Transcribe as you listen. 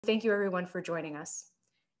Thank you everyone for joining us.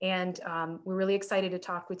 And we're really excited to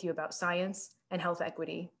talk with you about science and health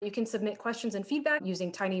equity. You can submit questions and feedback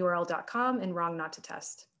using tinyurl.com and wrong not to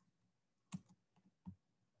test.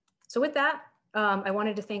 So with that, I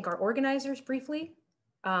wanted to thank our organizers briefly.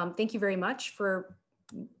 Thank you very much for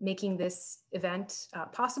making this event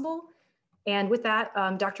possible. And with that,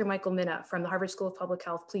 Dr. Michael Minna from the Harvard School of Public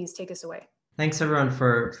Health, please take us away. Thanks everyone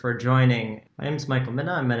for joining. My name is Michael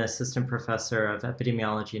Minna. I'm an assistant professor of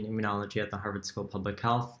epidemiology and immunology at the Harvard School of Public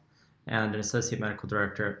Health and an associate medical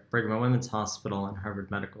director at Brigham and Women's Hospital and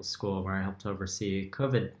Harvard Medical School, where I help to oversee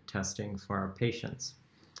COVID testing for our patients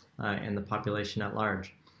and the population at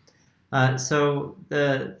large. So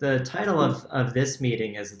the title of this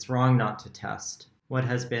meeting is "It's Wrong Not to Test." What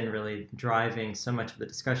has been really driving so much of the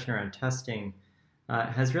discussion around testing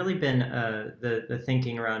has really been the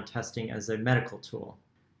thinking around testing as a medical tool.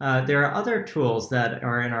 There are other tools that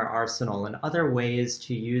are in our arsenal and other ways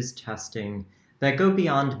to use testing that go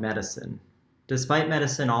beyond medicine. Despite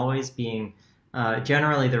medicine always being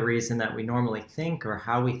generally the reason that we normally think or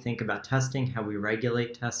how we think about testing, how we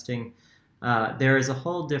regulate testing, there is a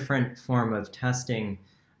whole different form of testing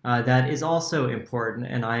that is also important,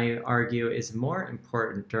 and I argue is more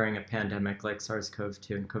important during a pandemic like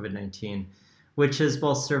SARS-CoV-2 and COVID-19, which is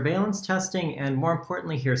both surveillance testing and, more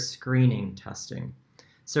importantly here, screening testing.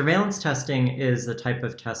 Surveillance testing is the type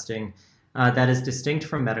of testing that is distinct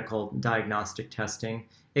from medical diagnostic testing.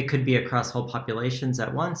 It could be across whole populations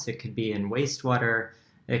at once. It could be in wastewater.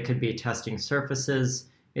 It could be testing surfaces.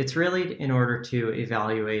 It's really in order to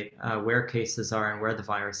evaluate where cases are and where the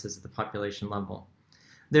virus is at the population level.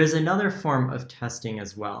 There's another form of testing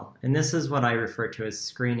as well, and this is what I refer to as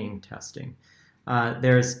screening testing.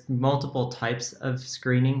 There's multiple types of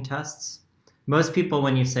screening tests. Most people,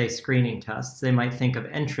 when you say screening tests, they might think of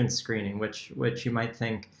entrance screening, which you might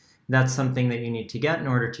think that's something that you need to get in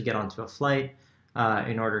order to get onto a flight,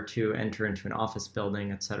 in order to enter into an office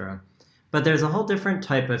building, etc. But there's a whole different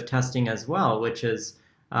type of testing as well, which is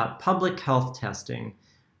public health testing,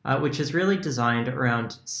 which is really designed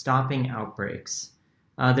around stopping outbreaks.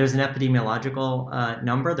 There's an epidemiological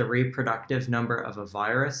number, the reproductive number of a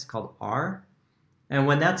virus called R. And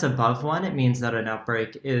when that's above 1, it means that an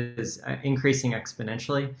outbreak is increasing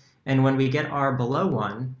exponentially. And when we get R below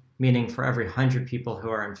 1, meaning for every 100 people who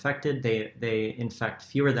are infected, they infect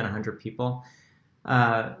fewer than 100 people,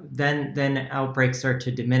 then outbreaks start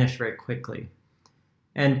to diminish very quickly.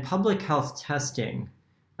 And public health testing,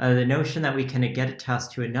 the notion that we can get a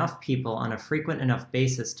test to enough people on a frequent enough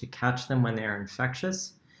basis to catch them when they are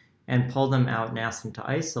infectious and pull them out and ask them to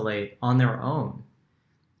isolate on their own,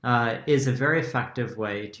 is a very effective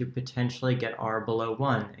way to potentially get R below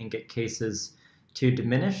 1 and get cases to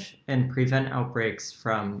diminish and prevent outbreaks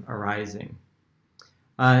from arising.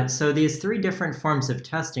 So these three different forms of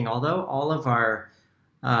testing, although all of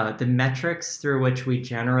the metrics through which we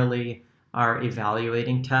generally are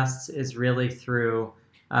evaluating tests is really through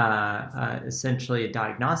essentially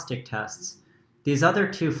diagnostic tests, these other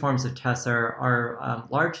two forms of tests are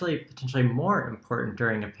largely potentially more important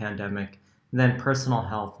during a pandemic than personal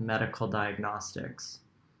health medical diagnostics.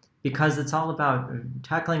 Because it's all about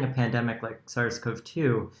tackling a pandemic like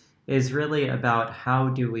SARS-CoV-2 is really about how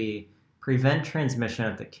do we prevent transmission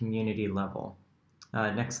at the community level.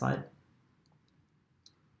 Next slide.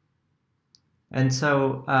 And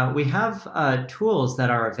so we have tools that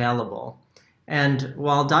are available. And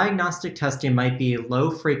while diagnostic testing might be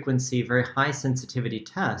low frequency, very high sensitivity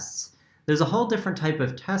tests, there's a whole different type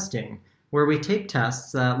of testing where we take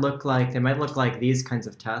tests that might look like these kinds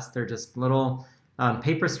of tests. They're just little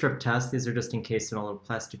paper strip tests. These are just encased in a little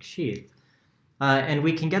plastic sheath. And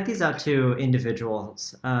we can get these out to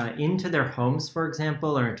individuals into their homes, for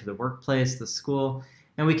example, or into the workplace, the school,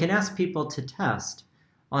 and we can ask people to test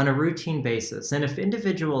on a routine basis. And if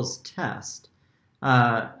individuals test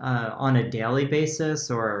on a daily basis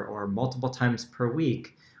or multiple times per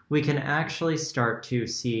week, we can actually start to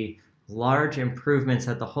see large improvements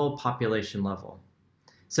at the whole population level.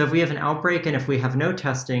 So if we have an outbreak and if we have no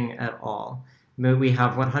testing at all, we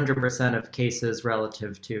have 100% of cases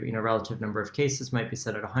relative to, relative number of cases might be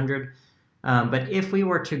set at 100. But if we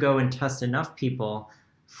were to go and test enough people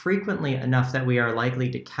frequently enough that we are likely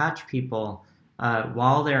to catch people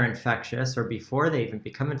while they're infectious or before they even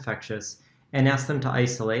become infectious and ask them to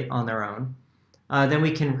isolate on their own, then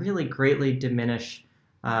we can really greatly diminish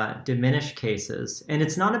cases. And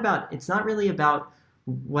it's not really about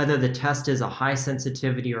whether the test is a high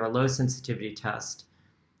sensitivity or a low sensitivity test.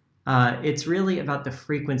 It's really about the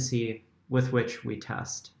frequency with which we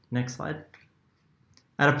test. Next slide.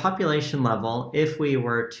 At a population level, if we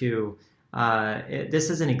were to, this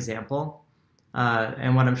is an example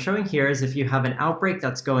And what I'm showing here is if you have an outbreak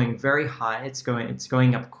that's going very high, it's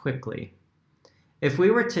going up quickly. If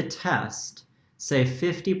we were to test, say,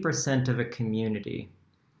 50% of a community,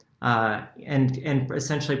 and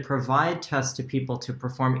essentially provide tests to people to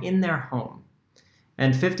perform in their home,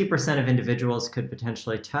 and 50% of individuals could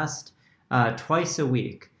potentially test twice a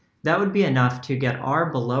week, that would be enough to get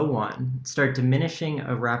R below 1, start diminishing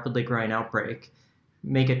a rapidly growing outbreak,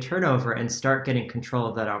 make a turnover, and start getting control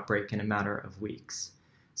of that outbreak in a matter of weeks.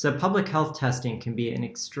 So public health testing can be an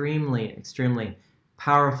extremely, extremely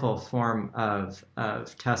powerful form of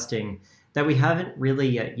testing that we haven't really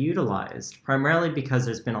yet utilized, primarily because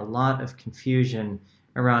there's been a lot of confusion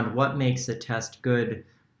around what makes a test good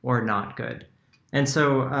or not good. And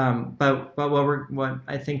so, but what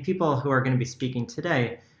I think people who are going to be speaking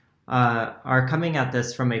today are coming at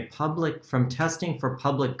this from testing for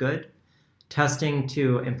public good, testing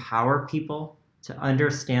to empower people to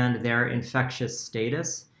understand their infectious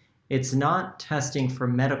status. It's not testing for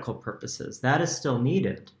medical purposes. That is still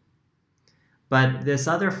needed. But this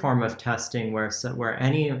other form of testing where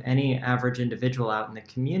any average individual out in the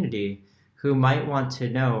community who might want to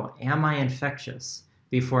know, am I infectious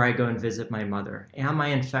before I go and visit my mother? Am I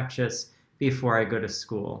infectious before I go to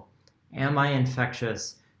school? Am I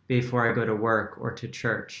infectious before I go to work or to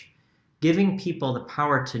church? Giving people the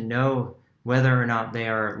power to know whether or not they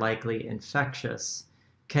are likely infectious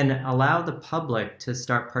can allow the public to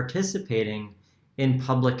start participating in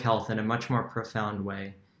public health in a much more profound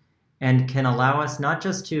way, and can allow us not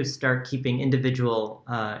just to start keeping individual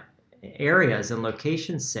areas and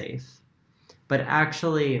locations safe, but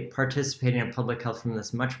actually participating in public health from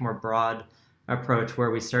this much more broad approach where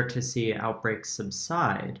we start to see outbreaks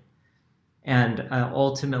subside and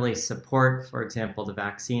ultimately support, for example, the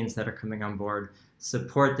vaccines that are coming on board,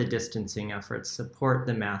 support the distancing efforts, support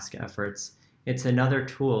the mask efforts. It's another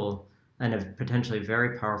tool, and a potentially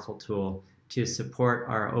very powerful tool, to support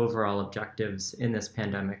our overall objectives in this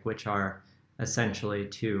pandemic, which are essentially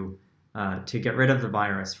to get rid of the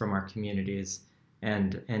virus from our communities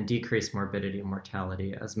and decrease morbidity and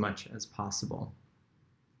mortality as much as possible.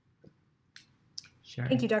 Cherie.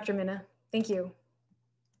 Thank you, Dr. Minna. Thank you.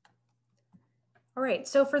 All right,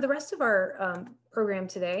 so for the rest of our program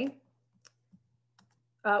today,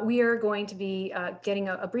 we are going to be getting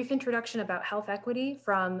a brief introduction about health equity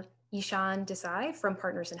from Ishan Desai from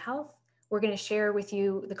Partners in Health. We're going to share with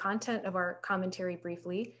you the content of our commentary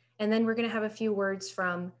briefly, and then we're going to have a few words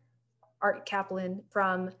from Art Kaplan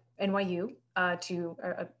from NYU, to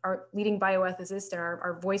our leading bioethicist and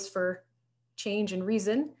our voice for change and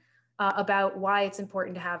reason, about why it's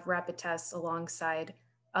important to have rapid tests alongside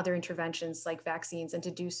other interventions like vaccines, and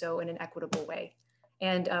to do so in an equitable way.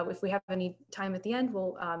 And if we have any time at the end,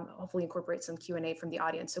 we'll hopefully incorporate some Q&A from the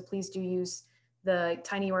audience. So please do use the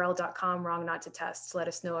tinyurl.com wrong not to test to let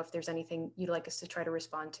us know if there's anything you'd like us to try to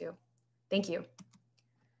respond to. Thank you.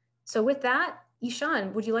 So with that,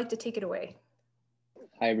 Ishan, would you like to take it away?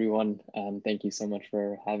 Hi, everyone. Thank you so much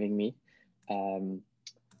for having me.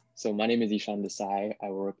 So my name is Ishan Desai. I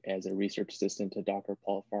work as a research assistant to Dr.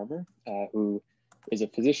 Paul Farmer, who is a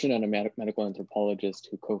physician and a medical anthropologist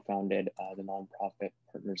who co-founded the nonprofit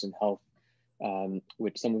Partners in Health,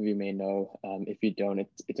 which some of you may know. If you don't,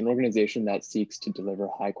 it's an organization that seeks to deliver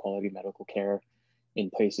high quality medical care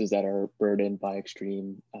in places that are burdened by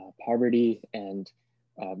extreme poverty and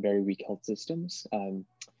very weak health systems.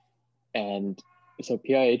 And so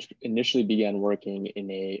PIH initially began working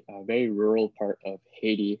in a very rural part of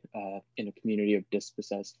Haiti in a community of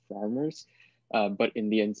dispossessed farmers. But in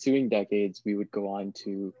the ensuing decades, we would go on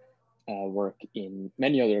to work in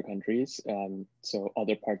many other countries. So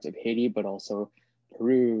other parts of Haiti, but also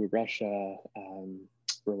Peru, Russia,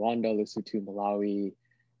 Rwanda, Lesotho, Malawi,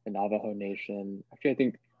 the Navajo Nation. Actually, I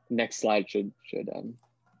think next slide should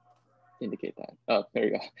indicate that. Oh, there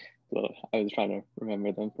you go. So I was trying to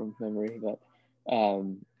remember them from memory, but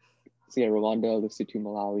so yeah, Rwanda, Lesotho,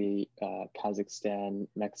 Malawi, Kazakhstan,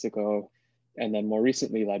 Mexico, and then more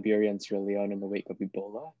recently, Liberia and Sierra Leone in the wake of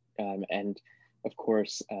Ebola. And of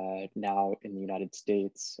course, now in the United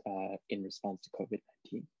States in response to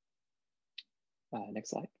COVID-19. Next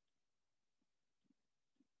slide.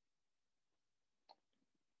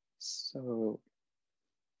 So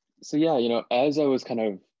yeah, you know, as I was kind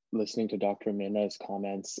of listening to Dr. Minna's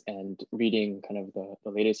comments and reading kind of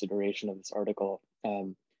the latest iteration of this article,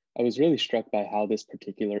 I was really struck by how this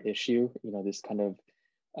particular issue, you know, this kind of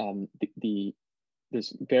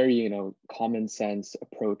this very, you know, common sense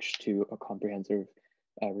approach to a comprehensive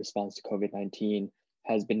response to COVID-19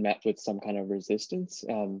 has been met with some kind of resistance.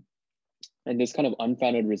 And this kind of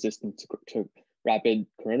unfounded resistance to rapid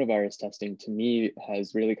coronavirus testing, to me,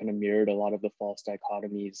 has really kind of mirrored a lot of the false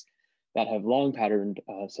dichotomies that have long patterned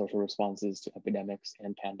social responses to epidemics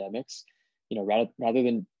and pandemics. You know, rather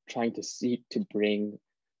than trying to seek to bring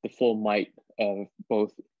the full might of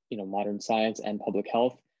both, you know, modern science and public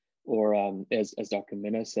health, or as Dr.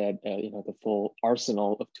 Minna said, you know, the full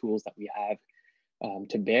arsenal of tools that we have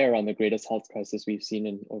to bear on the greatest health crisis we've seen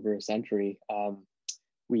in over a century,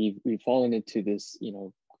 we've fallen into this, you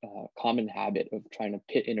know, common habit of trying to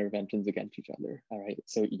pit interventions against each other. All right,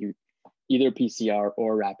 so you either PCR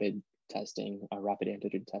or rapid testing, rapid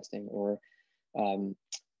antigen testing, or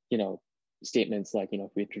you know, statements like, you know,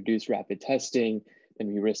 if we introduce rapid testing, then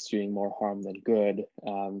we risk doing more harm than good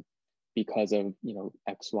because of, you know,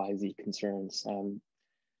 XYZ concerns.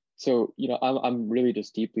 So, you know, I'm really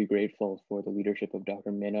just deeply grateful for the leadership of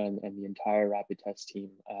Dr. Minna and the entire rapid test team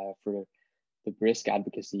for the brisk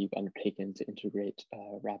advocacy you've undertaken to integrate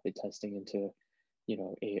rapid testing into, you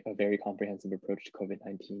know, a very comprehensive approach to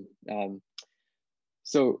COVID-19.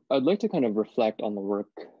 So I'd like to kind of reflect on the work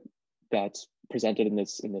that's presented in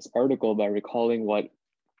this article by recalling what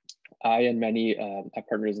I and many at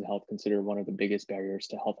Partners in Health consider one of the biggest barriers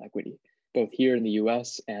to health equity, both here in the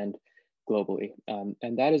US and globally,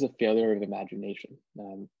 and that is a failure of imagination.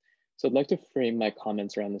 So I'd like to frame my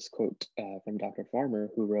comments around this quote from Dr. Farmer,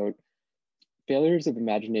 who wrote, "Failures of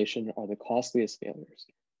imagination are the costliest failures.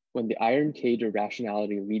 When the iron cage of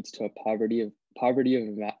rationality leads to a poverty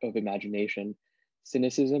of imagination,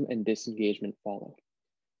 cynicism and disengagement follow.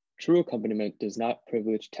 True accompaniment does not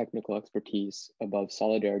privilege technical expertise above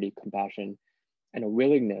solidarity, compassion, and a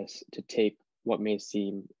willingness to take what may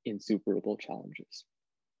seem insuperable challenges."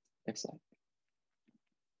 Next slide.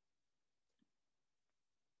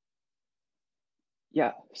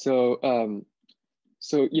 Yeah, so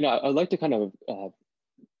you know, I'd like to kind of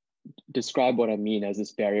describe what I mean as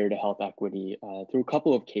this barrier to health equity through a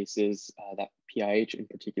couple of cases that PIH in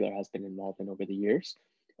particular has been involved in over the years.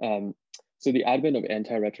 So the advent of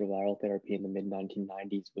antiretroviral therapy in the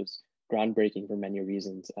mid-1990s was groundbreaking for many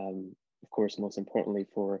reasons. Of course, most importantly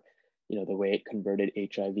for, you know, the way it converted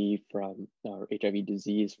HIV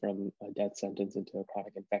disease from a death sentence into a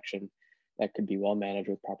chronic infection that could be well managed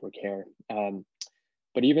with proper care.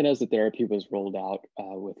 But even as the therapy was rolled out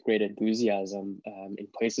with great enthusiasm in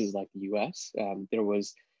places like the US, there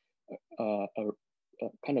was a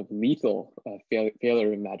kind of lethal failure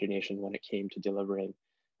of imagination when it came to delivering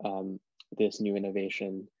this new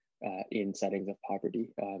innovation in settings of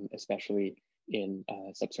poverty, especially in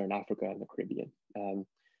sub-Saharan Africa and the Caribbean.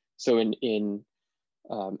 So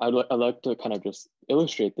I'd like to kind of just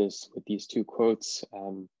illustrate this with these two quotes.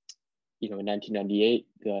 You know, in 1998,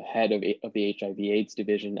 the head of the HIV/AIDS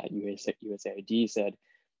division at USAID said,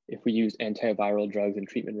 "If we used antiviral drugs and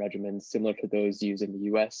treatment regimens similar to those used in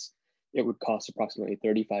the US, it would cost approximately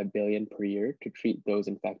 $35 billion per year to treat those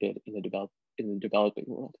infected in the developing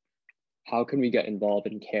world. How can we get involved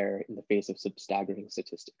in care in the face of such staggering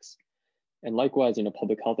statistics?" And likewise, you know,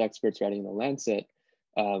 public health experts writing in the Lancet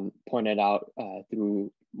pointed out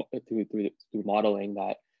through modeling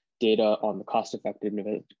that data on the cost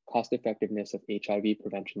effectiveness of HIV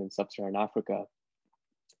prevention in sub-Saharan Africa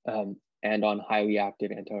and on highly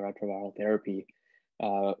active antiretroviral therapy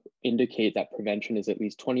indicate that prevention is at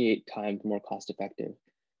least 28 times more cost effective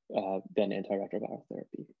than antiretroviral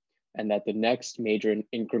therapy, and that the next major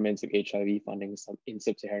increments of HIV funding in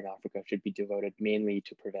sub-Saharan Africa should be devoted mainly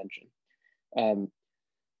to prevention.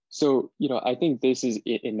 So, you know, I think this is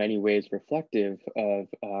in many ways reflective of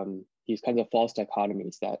these kinds of false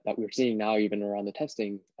dichotomies that we're seeing now even around the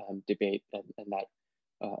testing debate, and that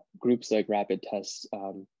groups like Rapid Tests,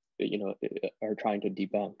 you know, are trying to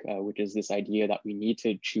debunk, which is this idea that we need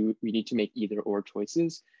to make either or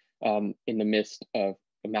choices in the midst of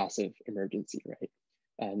a massive emergency, right?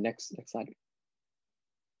 Next slide.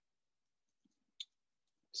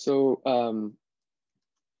 So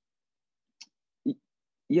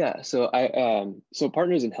yeah, so so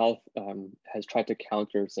Partners in Health has tried to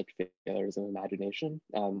counter such failures of imagination.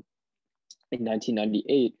 In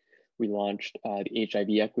 1998, we launched the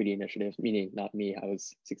HIV Equity Initiative, meaning not me, I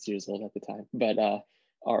was 6 years old at the time, but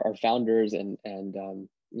our founders and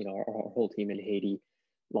you know, our whole team in Haiti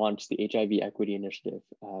launched the HIV Equity Initiative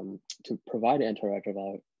to provide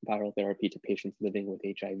antiretroviral therapy to patients living with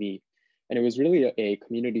HIV. And it was really a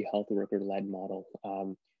community health worker-led model.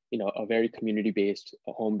 You know, a very community-based,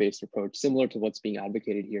 home-based approach, similar to what's being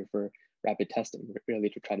advocated here for rapid testing, really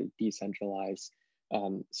to try to decentralize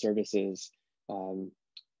services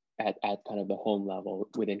at kind of the home level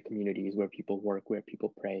within communities where people work, where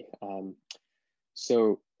people pray.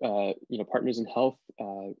 So, you know, Partners in Health,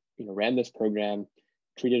 you know, ran this program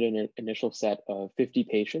treated an initial set of 50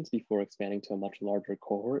 patients before expanding to a much larger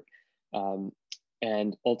cohort,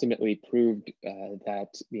 and ultimately proved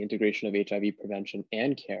that the integration of HIV prevention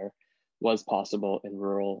and care was possible in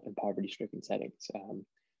rural and poverty-stricken settings.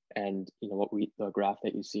 And the graph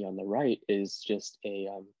that you see on the right is just a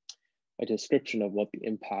description of what the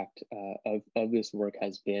impact of this work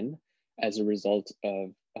has been as a result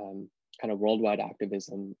of kind of worldwide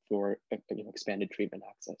activism for expanded treatment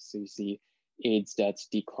access. So you see AIDS deaths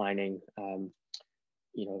declining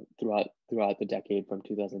throughout the decade from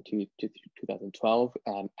 2002 to 2012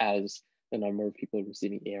 as the number of people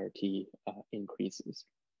receiving ART increases.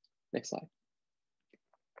 Next slide.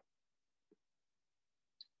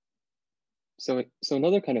 So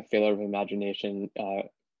another kind of failure of imagination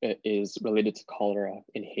is related to cholera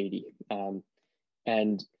in Haiti.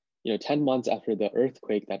 And 10 months after the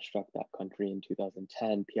earthquake that struck that country in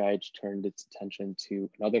 2010, PIH turned its attention to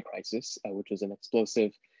another crisis, which was an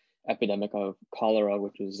explosive epidemic of cholera,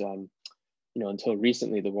 which was, until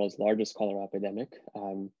recently, the world's largest cholera epidemic.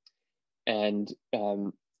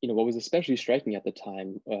 What was especially striking at the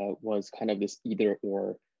time was kind of this either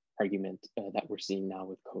or argument that we're seeing now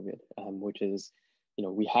with COVID, which is,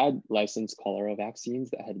 we had licensed cholera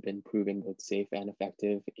vaccines that had been proven both safe and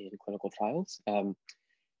effective in clinical trials.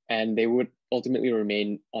 And they would ultimately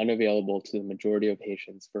remain unavailable to the majority of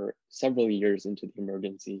patients for several years into the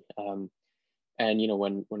emergency.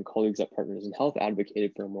 When colleagues at Partners in Health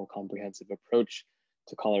advocated for a more comprehensive approach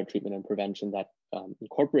to cholera treatment and prevention that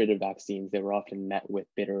incorporated vaccines, they were often met with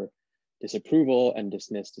bitter disapproval and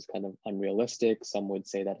dismissed as kind of unrealistic. Some would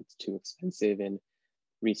say that it's too expensive in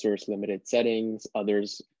resource-limited settings.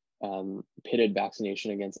 Others pitted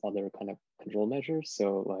vaccination against other kind of control measures.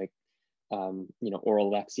 So like,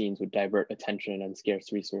 oral vaccines would divert attention and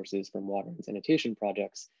scarce resources from water and sanitation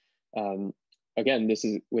projects. Again, this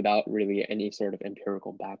is without really any sort of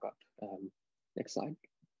empirical backup. Next slide.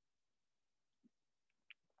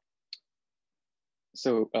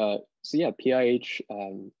 So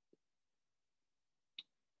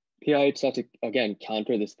PIH sought to, again,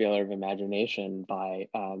 counter this failure of imagination by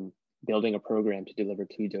building a program to deliver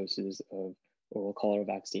 2 doses of oral cholera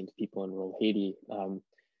vaccine to people in rural Haiti.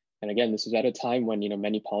 And again, this was at a time when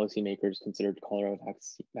many policymakers considered cholera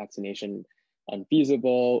vaccination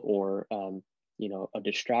unfeasible or a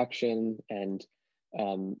distraction, and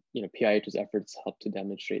PIH's efforts helped to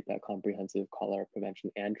demonstrate that comprehensive cholera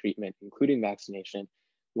prevention and treatment, including vaccination,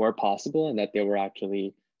 were possible and that they were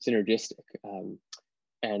actually synergistic.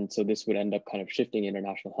 And so this would end up kind of shifting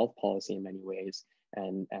international health policy in many ways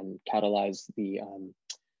and catalyze the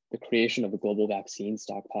creation of a global vaccine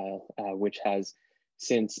stockpile, which has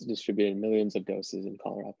since distributed millions of doses in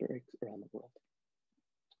cholera outbreaks around the world.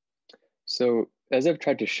 So as I've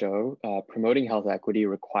tried to show, promoting health equity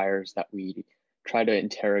requires that we try to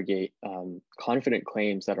interrogate confident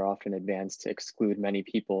claims that are often advanced to exclude many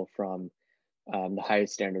people from the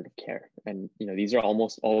highest standard of care. And these are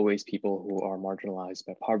almost always people who are marginalized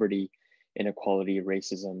by poverty, inequality,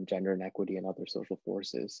 racism, gender inequity, and other social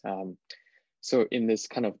forces. So in this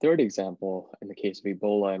kind of third example, in the case of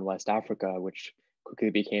Ebola in West Africa, which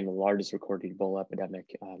quickly became the largest recorded Ebola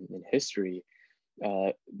epidemic in history,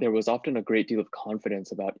 there was often a great deal of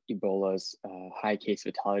confidence about Ebola's high case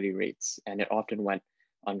fatality rates, and it often went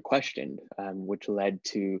unquestioned, which led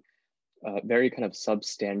to very kind of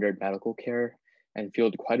substandard medical care and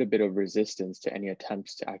fueled quite a bit of resistance to any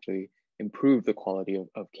attempts to actually improve the quality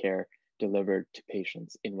of care delivered to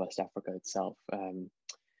patients in West Africa itself.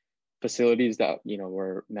 Facilities that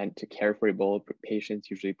were meant to care for Ebola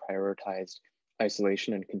patients usually prioritized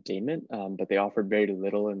isolation and containment, but they offered very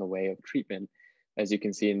little in the way of treatment, as you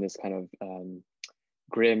can see in this kind of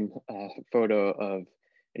grim photo of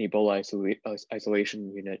an Ebola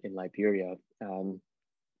isolation unit in Liberia. And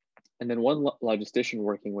then one logistician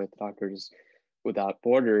working with Doctors Without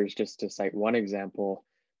Borders, just to cite one example,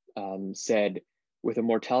 said, with a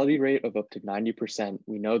mortality rate of up to 90%,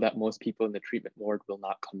 we know that most people in the treatment ward will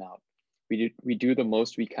not come out. We do the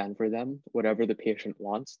most we can for them. Whatever the patient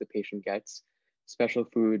wants, the patient gets. Special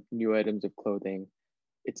food, new items of clothing.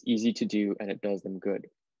 It's easy to do and it does them good.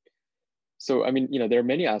 So, I mean, there are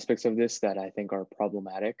many aspects of this that I think are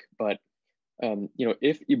problematic, but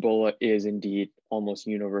if Ebola is indeed almost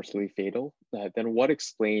universally fatal, then what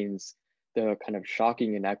explains the kind of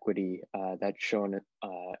shocking inequity that's shown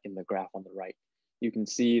in the graph on the right? You can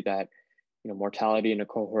see that mortality in a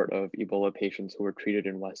cohort of Ebola patients who were treated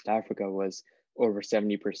in West Africa was over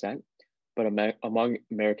 70%, but among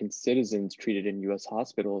American citizens treated in US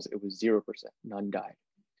hospitals, it was 0%, none died.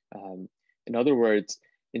 In other words,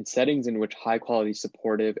 in settings in which high quality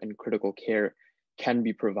supportive and critical care can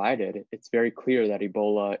be provided, it's very clear that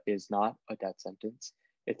Ebola is not a death sentence.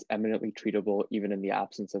 It's eminently treatable even in the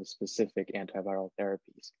absence of specific antiviral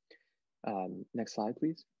therapies. Next slide,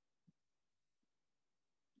 please.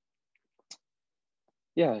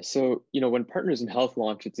 Yeah, so, when Partners in Health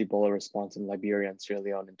launched its Ebola response in Liberia and Sierra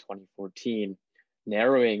Leone in 2014,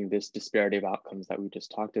 narrowing this disparity of outcomes that we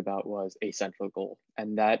just talked about was a central goal.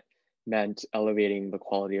 And that meant elevating the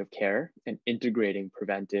quality of care and integrating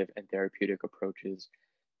preventive and therapeutic approaches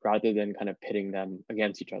rather than kind of pitting them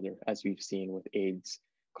against each other, as we've seen with AIDS,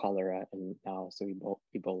 cholera, and now also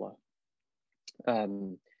Ebola.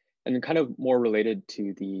 And then kind of more related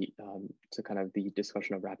to the kind of the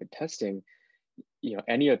discussion of rapid testing,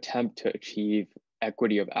 any attempt to achieve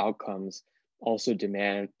equity of outcomes also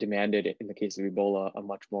demanded, in the case of Ebola, a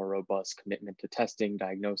much more robust commitment to testing,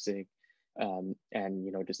 diagnosing,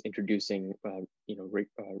 and just introducing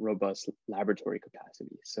robust laboratory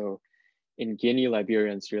capacity. So in Guinea,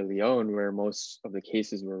 Liberia, and Sierra Leone, where most of the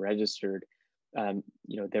cases were registered,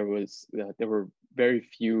 there were very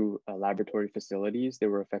few laboratory facilities. They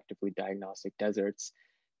were effectively diagnostic deserts.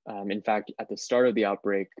 In fact, at the start of the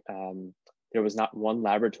outbreak, there was not one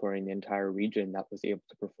laboratory in the entire region that was able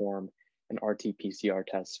to perform an RT-PCR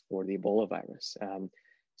test for the Ebola virus.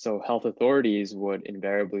 So health authorities would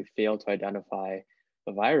invariably fail to identify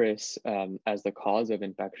the virus as the cause of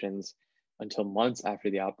infections until months after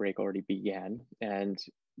the outbreak already began. And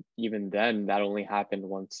even then, that only happened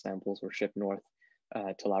once samples were shipped north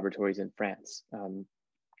to laboratories in France.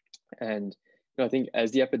 And I think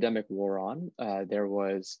as the epidemic wore on, there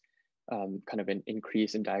was kind of an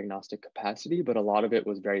increase in diagnostic capacity, but a lot of it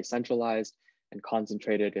was very centralized and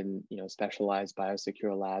concentrated in specialized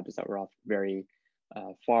biosecure labs that were often very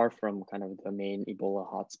far from kind of the main Ebola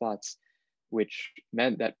hotspots, which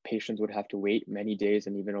meant that patients would have to wait many days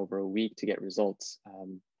and even over a week to get results,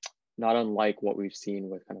 not unlike what we've seen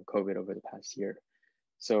with kind of COVID over the past year.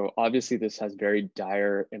 So obviously this has very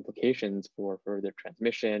dire implications for further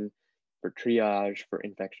transmission, for triage, for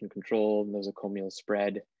infection control, nosocomial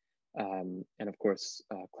spread, and of course,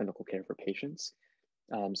 clinical care for patients.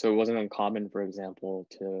 So it wasn't uncommon, for example,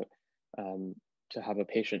 to have a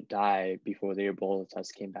patient die before the Ebola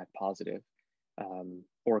test came back positive,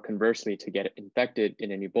 or conversely, to get infected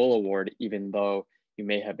in an Ebola ward, even though you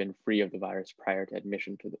may have been free of the virus prior to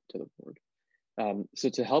admission to the ward. So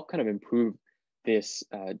to help kind of improve this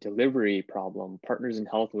delivery problem, Partners in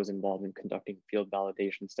Health was involved in conducting field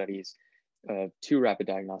validation studies of 2 rapid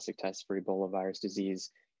diagnostic tests for Ebola virus disease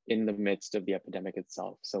in the midst of the epidemic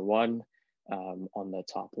itself. So one on the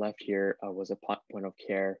top left here was a point of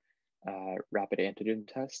care rapid antigen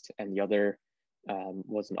test, and the other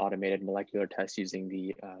was an automated molecular test using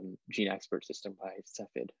the gene expert system by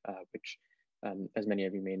Cepheid, which, as many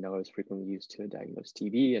of you may know, is frequently used to diagnose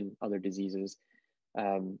TB and other diseases.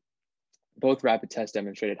 Both rapid tests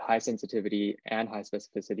demonstrated high sensitivity and high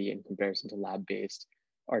specificity in comparison to lab-based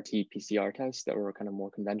RT-PCR tests that were kind of more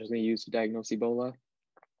conventionally used to diagnose Ebola.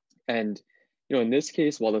 And in this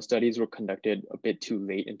case, while the studies were conducted a bit too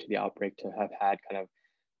late into the outbreak to have had kind of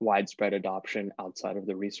widespread adoption outside of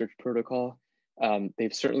the research protocol,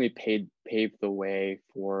 they've certainly paved the way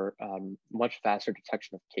for much faster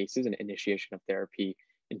detection of cases and initiation of therapy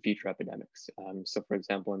in future epidemics. So for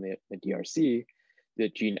example, in the DRC, the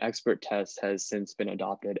gene expert test has since been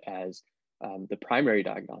adopted as the primary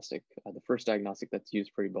diagnostic, the first diagnostic that's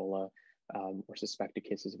used for Ebola or suspected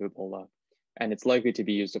cases of Ebola. And it's likely to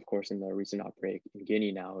be used, of course, in the recent outbreak in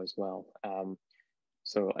Guinea now as well.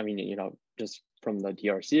 So, I mean, just from the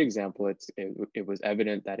DRC example, it was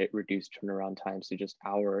evident that it reduced turnaround times to just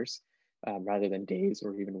hours rather than days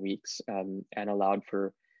or even weeks, and allowed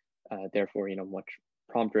for, therefore, much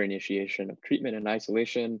prompter initiation of treatment and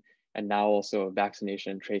isolation, and now also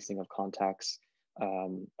vaccination and tracing of contacts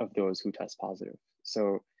of those who test positive.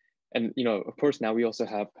 So, and of course, now we also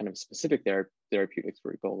have kind of specific therapeutics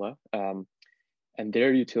for Ebola. And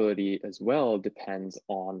their utility as well depends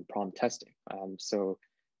on prompt testing. So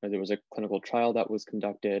there was a clinical trial that was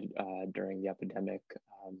conducted during the epidemic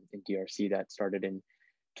in DRC that started in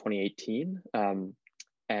 2018.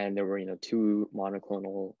 And there were 2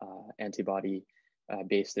 monoclonal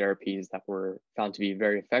antibody-based therapies that were found to be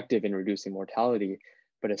very effective in reducing mortality,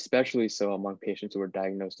 but especially so among patients who were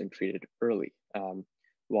diagnosed and treated early,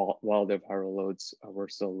 while their viral loads were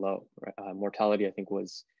still low. Mortality, I think,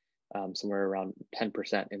 was somewhere around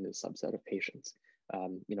 10% in this subset of patients.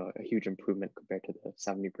 A huge improvement compared to the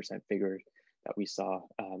 70% figures that we saw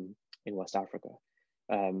in West Africa.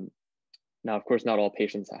 Now, of course, not all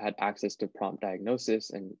patients had access to prompt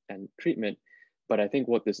diagnosis and treatment, but I think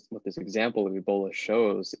what this example of Ebola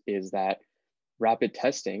shows is that rapid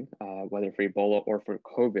testing, whether for Ebola or for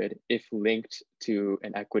COVID, if linked to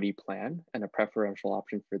an equity plan and a preferential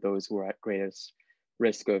option for those who are at greatest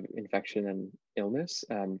risk of infection and illness,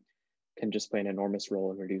 can just play an enormous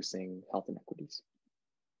role in reducing health inequities.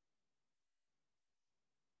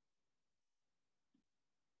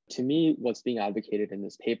 To me, what's being advocated in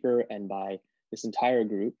this paper and by this entire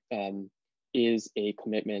group is a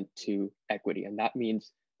commitment to equity. And that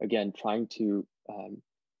means, again, trying to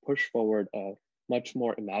push forward a much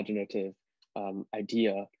more imaginative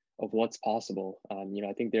idea of what's possible.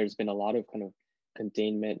 I think there's been a lot of kind of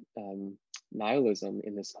containment nihilism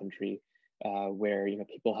in this country where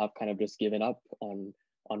people have kind of just given up on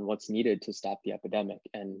what's needed to stop the epidemic,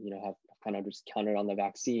 and have kind of just counted on the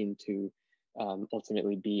vaccine to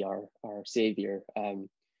ultimately be our savior. And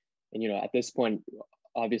at this point,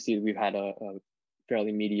 obviously we've had a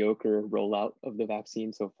fairly mediocre rollout of the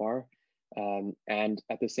vaccine so far. And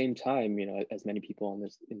at the same time, as many people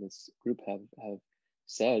in this group have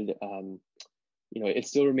said, it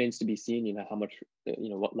still remains to be seen, how much,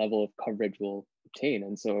 what level of coverage we'll obtain.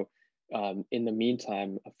 And so in the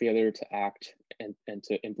meantime, a failure to act and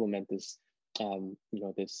to implement this,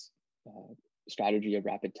 this strategy of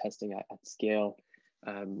rapid testing at scale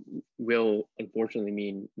will unfortunately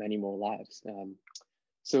mean many more lives.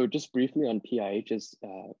 So just briefly on PIH's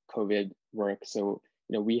COVID work. So,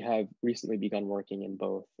 we have recently begun working in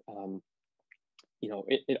both,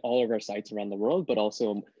 in all of our sites around the world, but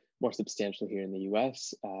also more substantially here in the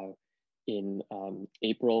US. In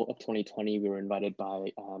April of 2020, we were invited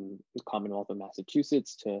by the Commonwealth of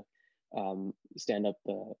Massachusetts to stand up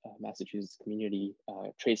the Massachusetts Community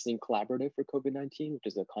Tracing Collaborative for COVID-19, which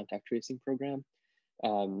is a contact tracing program,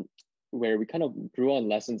 where we kind of drew on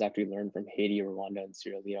lessons actually learned from Haiti, Rwanda, and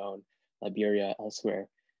Sierra Leone, Liberia, elsewhere,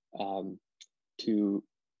 to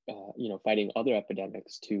fighting other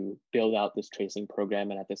epidemics, to build out this tracing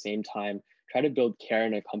program, and at the same time try to build care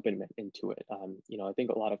and accompaniment into it. I think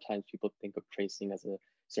a lot of times people think of tracing as a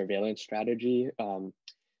surveillance strategy,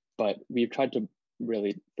 but we've tried to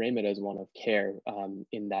really frame it as one of care,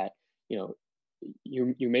 in that you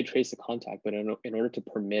may trace a contact, but in order to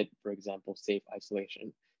permit, for example, safe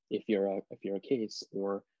isolation, if you're a case,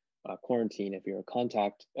 or quarantine if you're a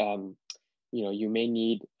contact, you may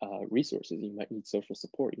need resources. You might need social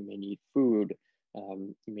support. You may need food.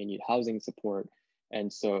 You may need housing support.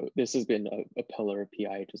 And so this has been a pillar of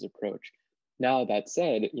PIH's approach. Now that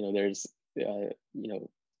said, there's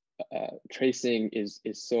tracing is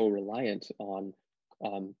so reliant on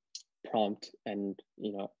prompt and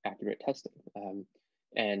accurate testing,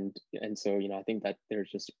 and so I think that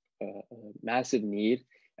there's just a massive need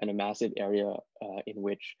and a massive area in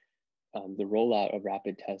which the rollout of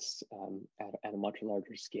rapid tests at a much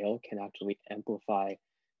larger scale can actually amplify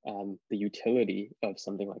the utility of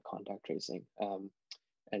something like contact tracing.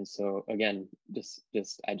 And so again,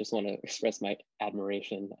 I just want to express my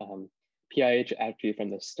admiration. PIH actually from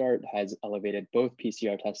the start has elevated both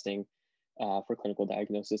PCR testing for clinical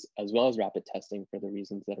diagnosis as well as rapid testing for the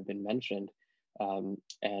reasons that have been mentioned. And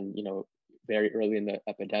very early in the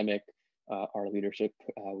epidemic, our leadership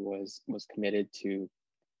was committed to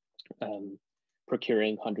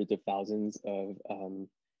procuring hundreds of thousands of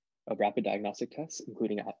rapid diagnostic tests,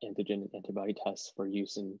 including antigen and antibody tests for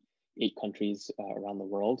use in 8 countries around the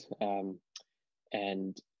world.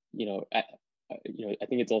 And I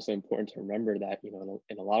think it's also important to remember that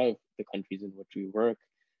in a lot of the countries in which we work,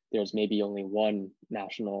 there's maybe only one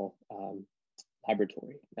national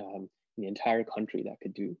laboratory in the entire country that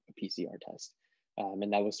could do a PCR test.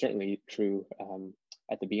 And that was certainly true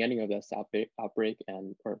at the beginning of this outbreak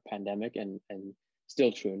or pandemic, and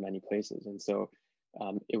still true in many places. And so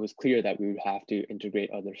it was clear that we would have to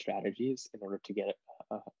integrate other strategies in order to get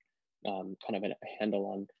kind of a handle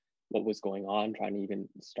on what was going on, trying to even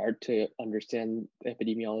start to understand the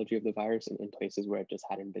epidemiology of the virus in places where it just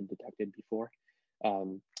hadn't been detected before.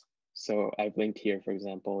 So I've linked here, for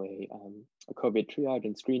example, a COVID triage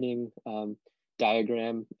and screening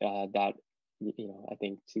diagram that, I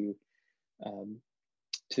think to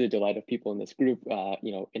the delight of people in this group,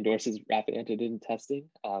 endorses rapid antigen testing.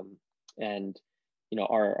 And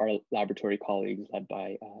our laboratory colleagues led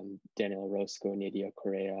by Daniel Orozco, Nadia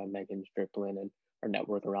Correa, Megan Striplin, and our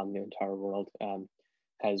network around the entire world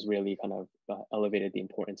has really kind of elevated the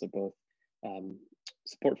importance of both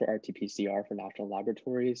support for RT-PCR for national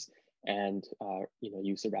laboratories and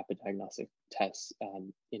use of rapid diagnostic tests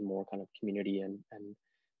in more kind of community and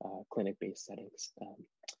clinic-based settings.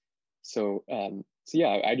 So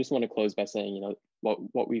yeah, I just want to close by saying,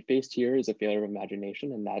 what we faced here is a failure of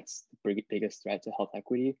imagination, and that's the biggest threat to health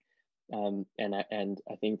equity. And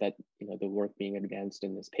I think that, you know, the work being advanced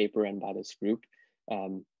in this paper and by this group,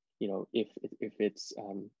 you know, if it's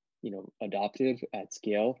you know, adopted at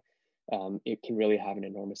scale, it can really have an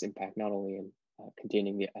enormous impact, not only in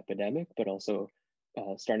containing the epidemic, but also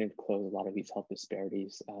starting to close a lot of these health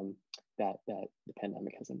disparities that the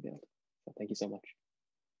pandemic has unveiled. So thank you so much.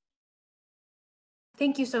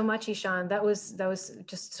 Thank you so much, Ishan. That was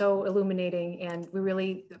just so illuminating, and we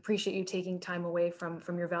really appreciate you taking time away from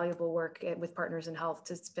your valuable work with Partners in Health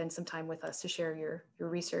to spend some time with us to share your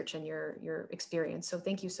research and your experience. So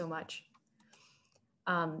thank you so much.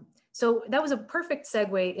 So that was a perfect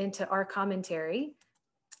segue into our commentary.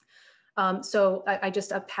 So I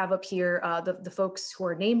just have up here the folks who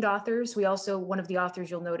are named authors. We also, one of the authors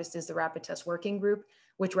you'll notice is the Rapid Test Working Group,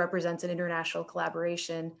 which represents an international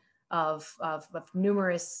collaboration of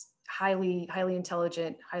numerous highly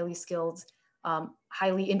intelligent, highly skilled,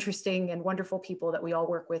 highly interesting and wonderful people that we all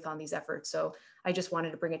work with on these efforts. So I just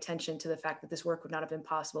wanted to bring attention to the fact that this work would not have been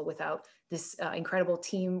possible without this incredible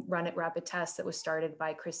team run at Rapid Test that was started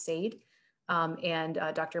by Chris Sade and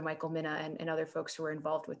Dr. Michael Minna and other folks who were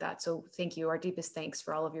involved with that. So thank you, our deepest thanks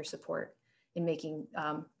for all of your support in making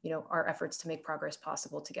you know, our efforts to make progress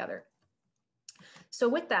possible together. So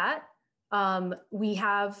with that, we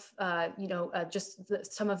have, you know,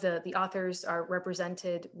 some of the authors are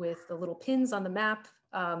represented with the little pins on the map,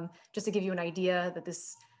 just to give you an idea that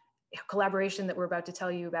this collaboration that we're about to tell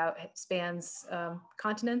you about spans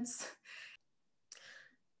continents.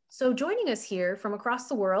 So joining us here from across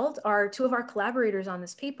the world are two of our collaborators on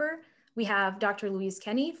this paper. We have Dr. Louise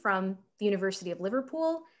Kenny from the University of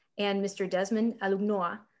Liverpool and Mr. Desmond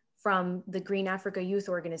Alugnoa from the Green Africa Youth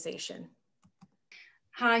Organization.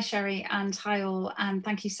 Hi, Cherie, and hi all, and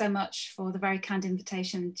thank you so much for the very kind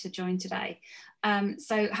invitation to join today.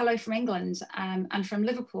 So hello from England and from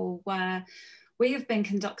Liverpool, where we have been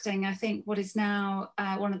conducting, I think, what is now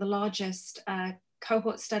one of the largest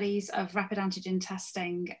cohort studies of rapid antigen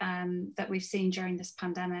testing that we've seen during this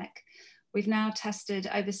pandemic. We've now tested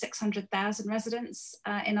over 600,000 residents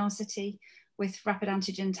in our city with rapid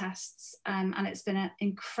antigen tests, and it's been an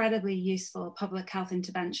incredibly useful public health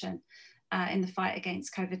intervention in the fight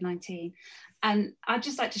against COVID-19. And I'd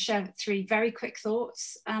just like to share three very quick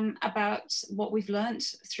thoughts about what we've learned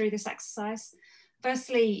through this exercise.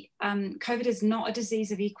 Firstly, COVID is not a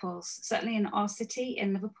disease of equals. Certainly in our city,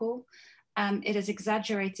 in Liverpool, it has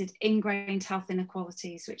exaggerated ingrained health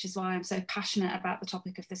inequalities, which is why I'm so passionate about the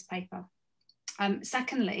topic of this paper.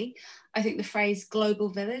 Secondly, I think the phrase global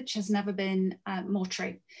village has never been more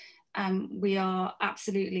true. We are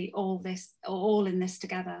absolutely all in this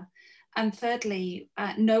together. And thirdly,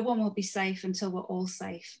 no one will be safe until we're all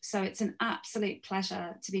safe. So it's an absolute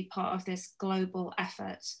pleasure to be part of this global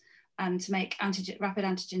effort to make rapid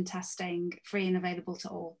antigen testing free and available to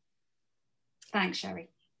all. Thanks, Cherie.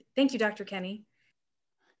 Thank you, Dr. Kenny.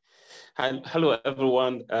 Hello,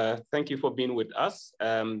 everyone. Thank you for being with us.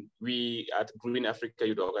 We at Green Africa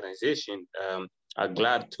Youth Organization are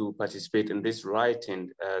glad to participate in this writing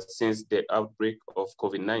since the outbreak of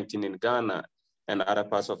COVID-19 in Ghana and other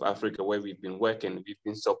parts of Africa where we've been working. We've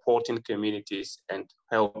been supporting communities and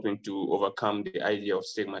helping to overcome the idea of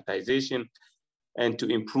stigmatization and to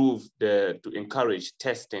encourage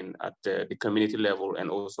testing at the community level and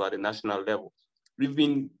also at the national level. We've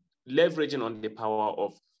been leveraging on the power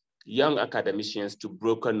of young academicians to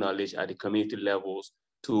broker knowledge at the community levels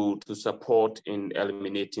to support in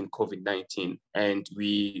eliminating COVID-19. And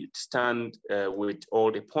we stand with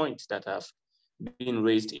all the points that have been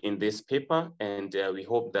raised in this paper, and we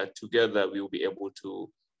hope that together we will be able to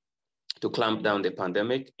clamp down the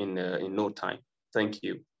pandemic in no time. Thank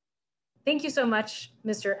you. Thank you so much,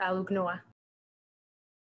 Mr. Alugnoa.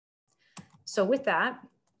 So with that,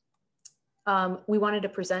 we wanted to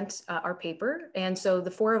present our paper. And so the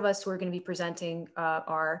four of us who are going to be presenting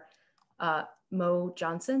are Mo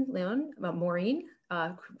Johnson Leon, Maureen,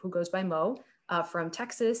 who goes by Mo, from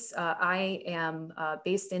Texas. I am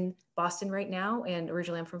based in Boston right now, and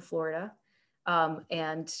originally I'm from Florida.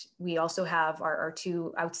 And we also have our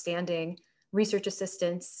two outstanding research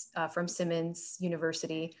assistants from Simmons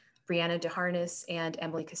University, Brianna Desharnais and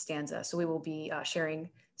Emily Costanza. So we will be sharing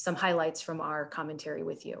some highlights from our commentary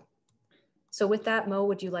with you. So with that, Mo,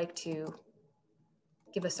 would you like to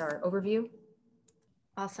give us our overview?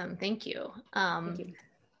 Awesome, thank you. Thank you.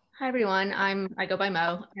 Hi everyone, I go by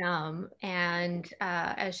Mo, and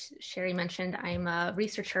as Cherie mentioned, I'm a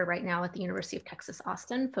researcher right now at the University of Texas,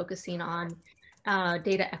 Austin, focusing on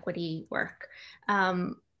data equity work.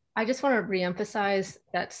 I just want to reemphasize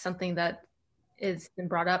that something that has been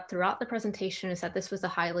brought up throughout the presentation is that this was a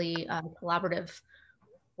highly collaborative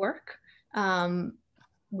work.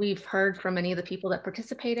 we've heard from many of the people that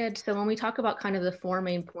participated. So when we talk about kind of the 4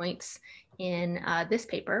 main points in this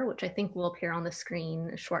paper, which I think will appear on the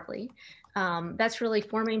screen shortly, that's really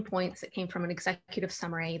 4 main points that came from an executive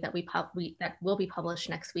summary that that will be published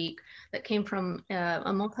next week, that came from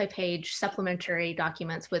a multi-page supplementary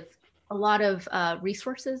documents with a lot of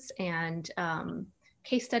resources and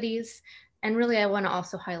case studies. And really, I want to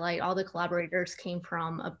also highlight all the collaborators came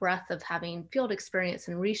from a breadth of having field experience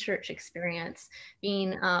and research experience,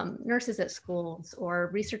 being nurses at schools or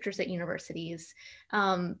researchers at universities,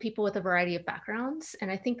 people with a variety of backgrounds. And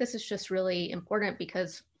I think this is just really important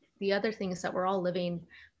because the other thing is that we're all living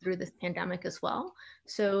through this pandemic as well.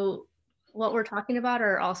 So what we're talking about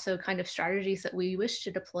are also kind of strategies that we wish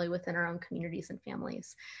to deploy within our own communities and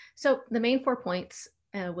families. So the main 4 points,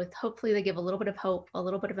 with hopefully they give a little bit of hope, a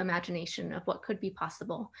little bit of imagination of what could be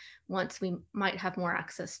possible once we might have more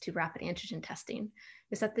access to rapid antigen testing,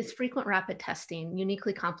 is that this frequent rapid testing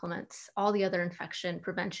uniquely complements all the other infection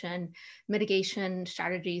prevention, mitigation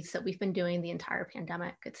strategies that we've been doing the entire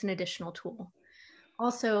pandemic. It's an additional tool.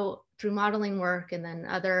 Also, through modeling work and then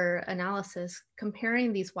other analysis,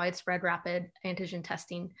 comparing these widespread rapid antigen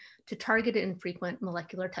testing to targeted and frequent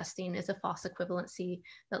molecular testing is a false equivalency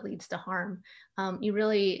that leads to harm. You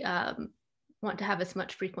really want to have as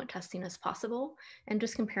much frequent testing as possible, and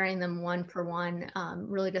just comparing them one for one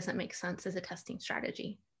really doesn't make sense as a testing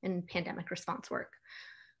strategy in pandemic response work.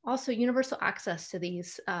 Also, universal access to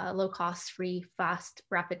these low-cost, free, fast,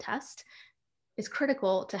 rapid tests is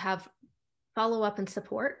critical to have follow up and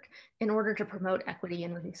support in order to promote equity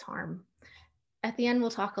and reduce harm. At the end,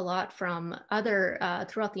 we'll talk a lot from other,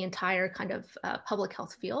 throughout the entire kind of public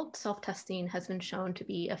health field. Self-testing has been shown to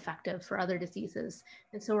be effective for other diseases.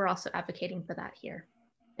 And so we're also advocating for that here.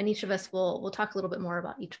 And each of us will talk a little bit more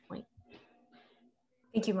about each point.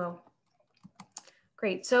 Thank you, Mo.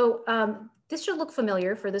 Great, so this should look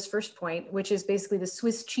familiar for this first point, which is basically the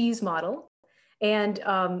Swiss cheese model. And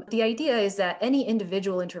the idea is that any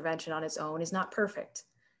individual intervention on its own is not perfect.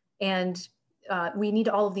 And we need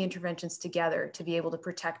all of the interventions together to be able to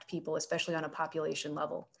protect people, especially on a population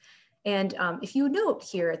level. And if you note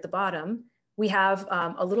here at the bottom, we have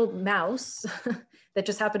a little mouse that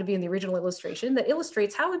just happened to be in the original illustration that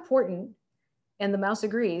illustrates how important, and the mouse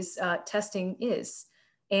agrees, testing is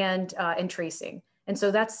and tracing. And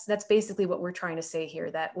so that's basically what we're trying to say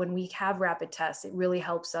here, that when we have rapid tests, it really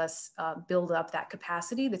helps us build up that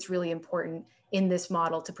capacity that's really important in this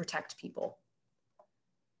model to protect people.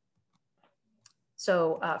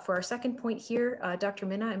 So for our second point here, Dr.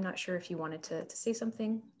 Minna, I'm not sure if you wanted to say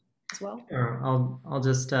something as well. Sure. I'll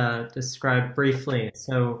just describe briefly.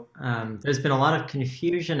 So there's been a lot of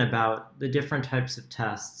confusion about the different types of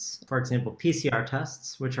tests. For example, PCR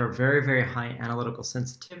tests, which are very, very high analytical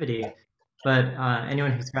sensitivity. But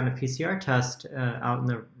anyone who's gotten a PCR test out in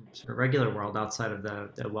the sort of regular world outside of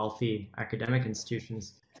the wealthy academic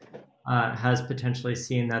institutions has potentially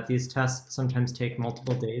seen that these tests sometimes take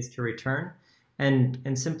multiple days to return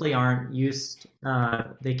and simply aren't used,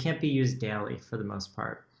 they can't be used daily for the most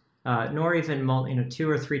part, nor even 2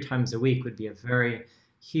 or 3 times a week would be a very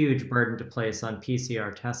huge burden to place on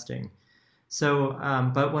PCR testing. So,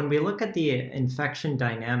 but when we look at the infection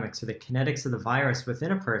dynamics or the kinetics of the virus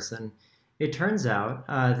within a person, it turns out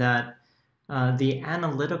that the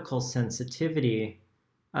analytical sensitivity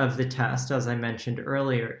of the test, as I mentioned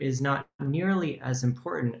earlier, is not nearly as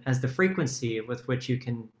important as the frequency with which you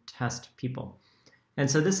can test people. And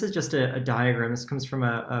so this is just a diagram. This comes from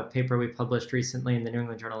a paper we published recently in the New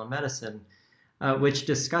England Journal of Medicine, which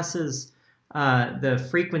discusses the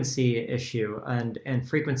frequency issue and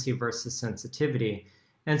frequency versus sensitivity.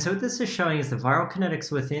 And so what this is showing is the viral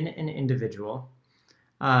kinetics within an individual.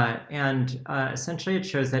 Essentially it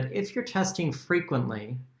shows that if you're testing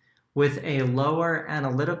frequently with a lower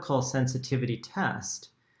analytical sensitivity test,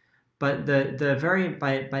 but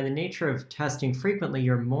by the nature of testing frequently,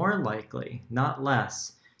 you're more likely, not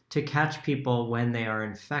less, to catch people when they are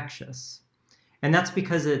infectious. And that's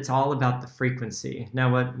because it's all about the frequency.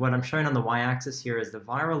 Now, what I'm showing on the y-axis here is the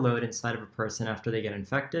viral load inside of a person after they get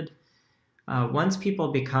infected. Once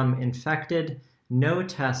people become infected, no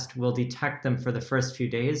test will detect them for the first few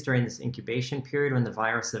days during this incubation period when the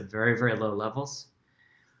virus is at very, very low levels.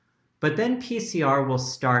 But then PCR will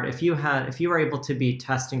start. If you were able to be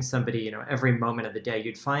testing somebody, every moment of the day,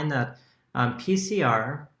 you'd find that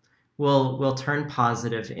PCR will turn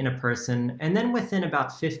positive in a person, and then within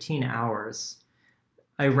about 15 hours,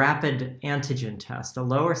 a rapid antigen test, a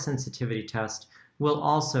lower sensitivity test, will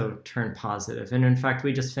also turn positive. And in fact,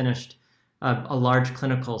 we just finished a large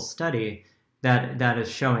clinical study that is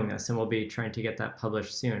showing this, and we'll be trying to get that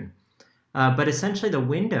published soon. But essentially the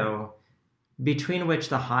window between which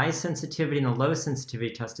the high sensitivity and the low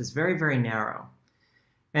sensitivity test is very, very narrow.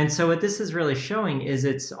 And so what this is really showing is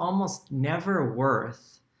it's almost never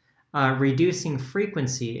worth reducing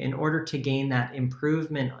frequency in order to gain that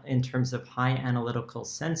improvement in terms of high analytical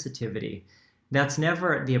sensitivity. That's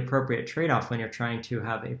never the appropriate trade-off when you're trying to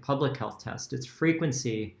have a public health test. Its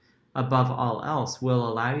frequency above all else will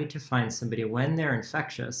allow you to find somebody when they're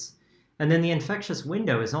infectious, and then the infectious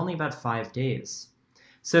window is only about 5 days.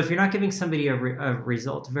 So if you're not giving somebody a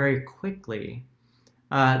result very quickly,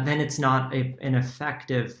 then it's not an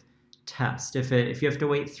effective test. If you have to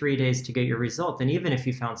wait 3 days to get your result, then even if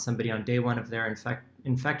you found somebody on day 1 of their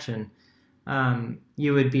infection,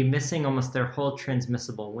 you would be missing almost their whole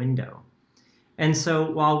transmissible window. And so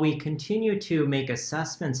while we continue to make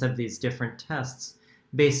assessments of these different tests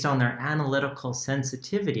based on their analytical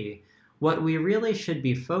sensitivity, what we really should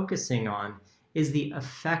be focusing on is the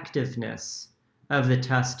effectiveness of the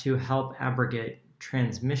test to help abrogate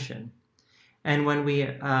transmission. And when we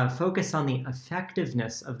focus on the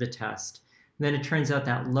effectiveness of the test, then it turns out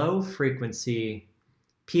that low frequency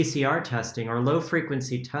PCR testing or low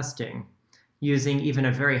frequency testing using even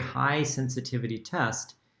a very high sensitivity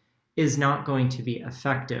test is not going to be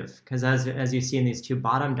effective, because as you see in these 2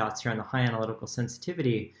 bottom dots here on the high analytical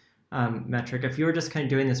sensitivity metric, if you were just kind of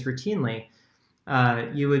doing this routinely,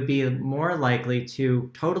 you would be more likely to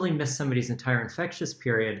totally miss somebody's entire infectious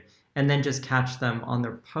period and then just catch them on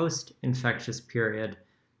their post-infectious period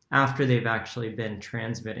after they've actually been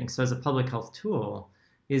transmitting. So as a public health tool,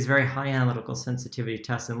 these very high analytical sensitivity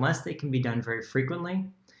tests, unless they can be done very frequently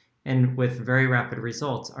and with very rapid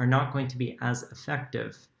results, are not going to be as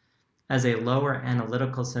effective as a lower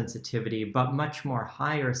analytical sensitivity, but much more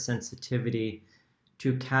higher sensitivity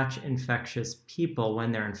to catch infectious people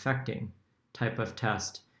when they're infecting type of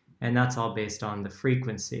test. And that's all based on the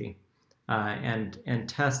frequency. And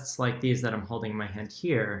tests like these that I'm holding in my hand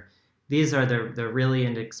here, these are the really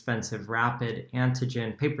inexpensive rapid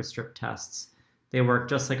antigen paper strip tests. They work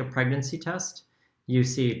just like a pregnancy test. You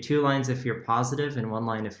see 2 lines if you're positive and 1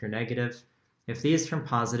 line if you're negative. If these turn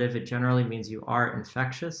positive, it generally means you are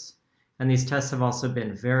infectious. And these tests have also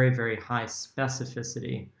been very, very high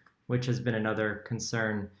specificity, which has been another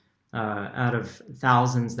concern. Out of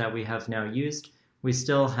thousands that we have now used, we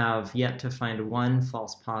still have yet to find 1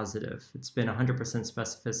 false positive. It's been 100%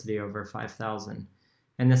 specificity over 5,000.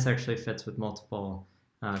 And this actually fits with multiple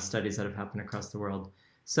studies that have happened across the world.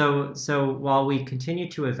 So while we continue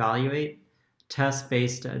to evaluate tests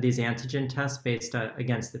based, these antigen tests based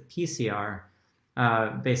against the PCR,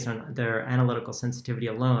 based on their analytical sensitivity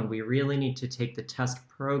alone, we really need to take the test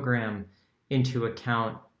program into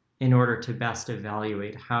account in order to best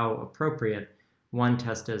evaluate how appropriate one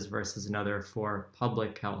test is versus another for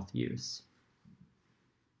public health use.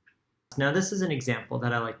 Now, this is an example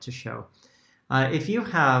that I like to show. If you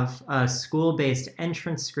have a school-based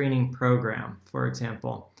entrance screening program, for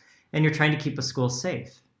example, and you're trying to keep a school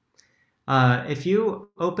safe, if you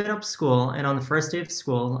open up school and on the first day of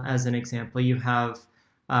school, as an example, you have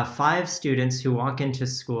 5 students who walk into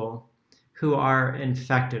school who are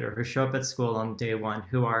infected or who show up at school on day 1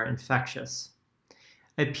 who are infectious.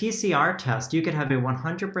 A PCR test, you could have a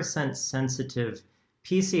 100% sensitive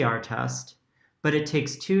PCR test, but it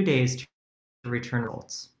takes 2 days to return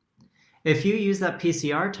results. If you use that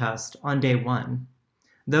PCR test on day 1,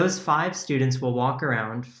 those 5 students will walk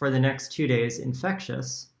around for the next 2 days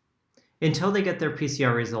infectious until they get their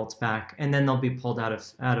PCR results back, and then they'll be pulled out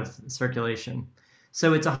of circulation.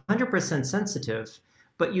 So it's 100% sensitive,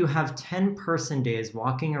 but you have 10 person days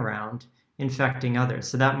walking around infecting others.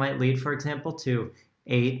 So that might lead, for example, to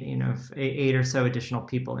 8 or so additional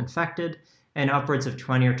people infected, and upwards of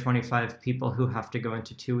 20 or 25 people who have to go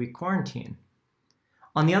into 2-week quarantine.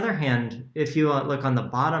 On the other hand, if you look on the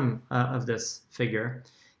bottom of this figure,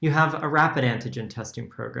 you have a rapid antigen testing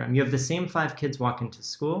program. You have the same 5 kids walk into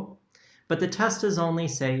school, but the test is only,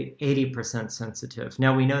 say, 80% sensitive.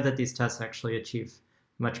 Now, we know that these tests actually achieve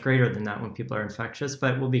much greater than that when people are infectious,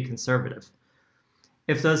 but we'll be conservative.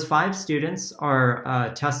 If those 5 students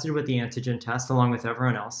are tested with the antigen test, along with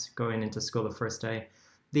everyone else going into school the first day,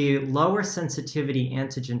 the lower sensitivity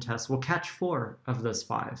antigen test will catch 4 of those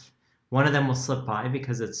 5. One of them will slip by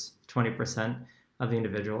because it's 20% of the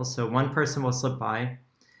individuals. So one person will slip by.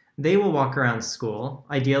 They will walk around school.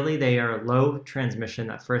 Ideally, they are low transmission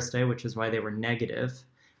that first day, which is why they were negative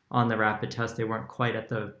on the rapid test. They weren't quite at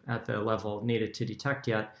the level needed to detect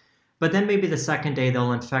yet. But then maybe the second day,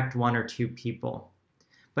 they'll infect 1 or 2 people.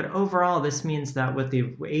 But overall, this means that with the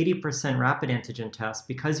 80% rapid antigen test,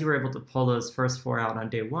 because you were able to pull those first 4 out on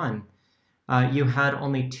day 1, you had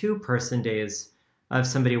only 2 person days of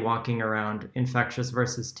somebody walking around infectious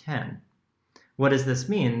versus 10. what does this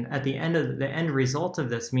mean? At the end result of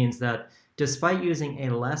this means that despite using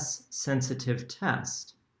a less sensitive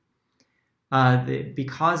test,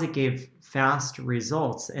 because it gave fast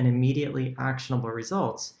results and immediately actionable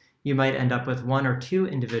results, you might end up with 1 or 2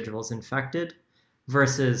 individuals infected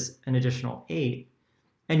versus an additional 8.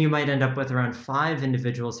 And you might end up with around 5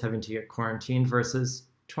 individuals having to get quarantined versus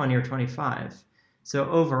 20 or 25. So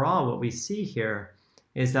overall, what we see here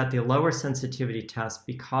is that the lower sensitivity test,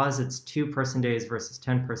 because it's 2 person days versus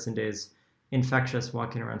 10 person days infectious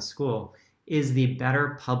walking around school, is the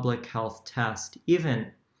better public health test,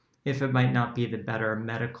 even if it might not be the better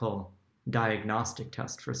medical diagnostic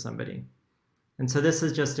test for somebody. And so this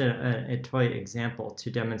is just a toy example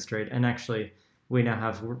to demonstrate, and actually we now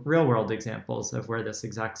have real world examples of where this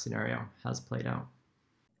exact scenario has played out.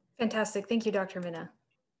 Fantastic, thank you, Dr. Minna.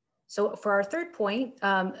 So for our third point,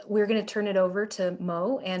 we're going to turn it over to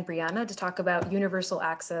Mo and Brianna to talk about universal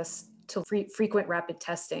access to frequent rapid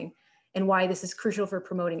testing and why this is crucial for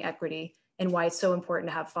promoting equity and why it's so important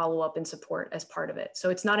to have follow-up and support as part of it. So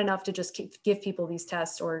it's not enough to just give people these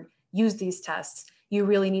tests or use these tests. You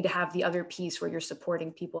really need to have the other piece where you're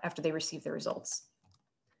supporting people after they receive the results.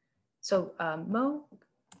 So Mo,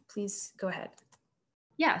 please go ahead.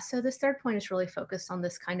 Yeah, so this third point is really focused on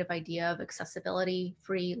this kind of idea of accessibility,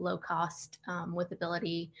 free, low cost, with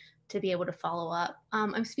ability to be able to follow up.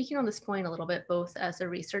 I'm speaking on this point a little bit both as a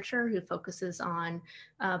researcher who focuses on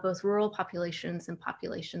both rural populations and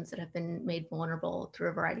populations that have been made vulnerable through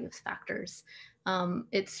a variety of factors.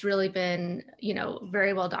 It's really been,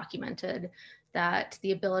 very well documented that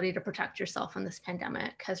the ability to protect yourself in this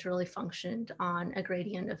pandemic has really functioned on a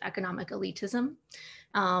gradient of economic elitism.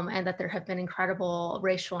 And that there have been incredible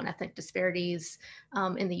racial and ethnic disparities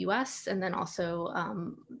in the US, and then also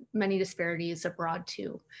many disparities abroad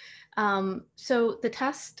too. So the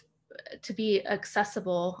test, to be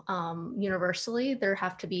accessible universally, there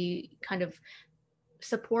have to be kind of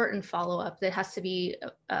support and follow-up. That has to be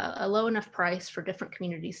a low enough price for different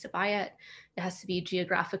communities to buy it. It has to be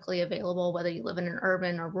geographically available, whether you live in an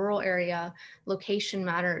urban or rural area. Location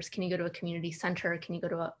matters. Can you go to a community center? Can you go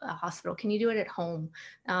to a hospital? Can you do it at home?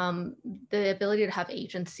 The ability to have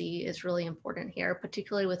agency is really important here,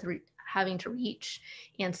 particularly with having to reach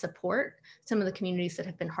and support some of the communities that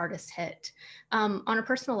have been hardest hit. On a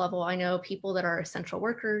personal level, I know people that are essential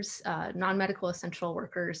workers, non-medical essential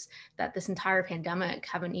workers, that this entire pandemic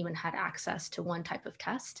haven't even had access to one type of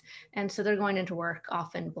test. And so they're going into work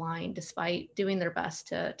often blind, despite doing their best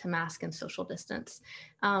to mask and social distance.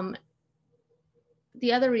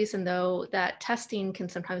 The other reason, though, that testing can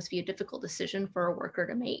sometimes be a difficult decision for a worker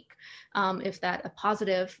to make. If that a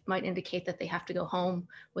positive might indicate that they have to go home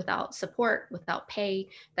without support, without pay,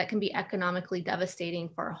 that can be economically devastating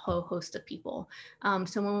for a whole host of people.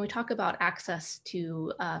 So when we talk about access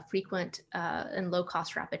to frequent and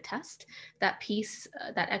low-cost rapid tests, that piece,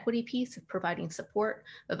 that equity piece of providing support,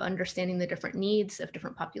 of understanding the different needs of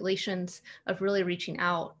different populations, of really reaching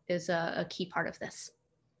out is a key part of this.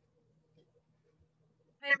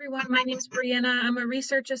 Hi everyone, my name is Brianna. I'm a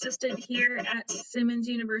research assistant here at Simmons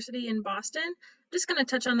University in Boston. I'm just going to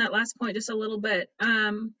touch on that last point just a little bit.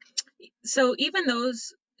 So even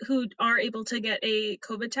those who are able to get a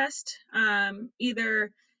COVID test,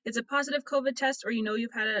 either it's a positive COVID test or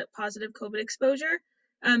you've had a positive COVID exposure,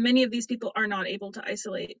 many of these people are not able to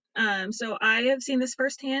isolate. So I have seen this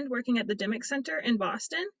firsthand working at the Dimick Center in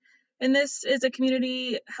Boston. And this is a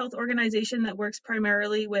community health organization that works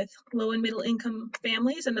primarily with low and middle income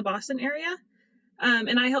families in the Boston area.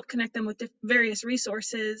 And I help connect them with various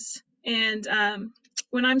resources. And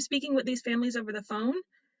when I'm speaking with these families over the phone,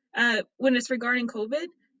 when it's regarding COVID,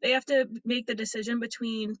 they have to make the decision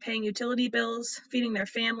between paying utility bills, feeding their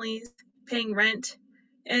families, paying rent,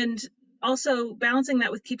 and also balancing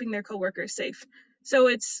that with keeping their coworkers safe. So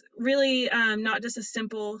it's really not just a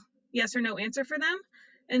simple yes or no answer for them.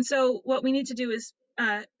 And so what we need to do is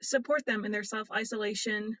support them in their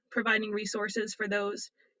self-isolation, providing resources for those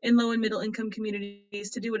in low and middle income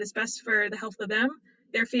communities to do what is best for the health of them,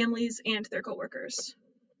 their families, and their coworkers.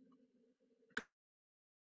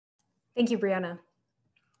 Thank you, Brianna.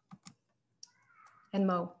 And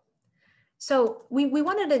Mo. So we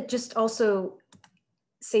wanted to just also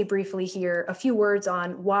say briefly here a few words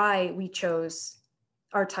on why we chose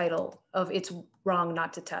our title of It's Wrong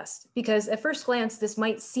Not to Test. Because at first glance, this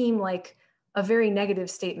might seem like a very negative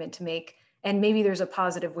statement to make, and maybe there's a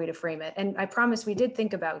positive way to frame it. And I promise we did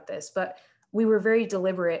think about this, but we were very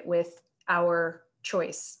deliberate with our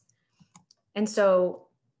choice. And so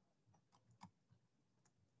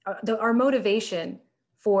our motivation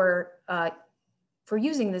for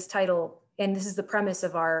using this title, and this is the premise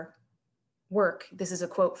of our work, this is a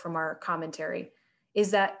quote from our commentary,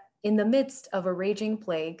 is that in the midst of a raging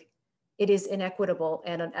plague, it is inequitable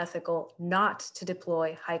and unethical not to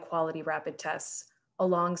deploy high quality rapid tests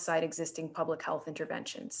alongside existing public health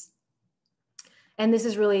interventions. And this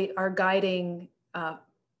is really our guiding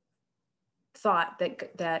thought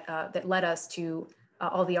that led us to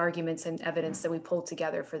all the arguments and evidence that we pulled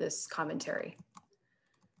together for this commentary.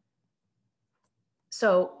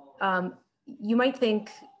 So you might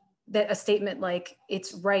think that a statement like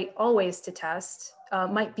it's right always to test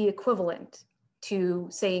might be equivalent to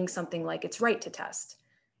saying something like it's right to test.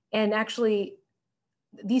 And actually,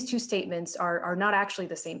 these two statements are not actually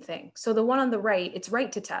the same thing. So the one on the right, it's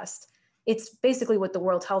right to test. It's basically what the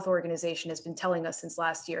World Health Organization has been telling us since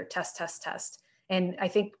last year, test, test, test. And I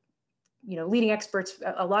think, you know, leading experts,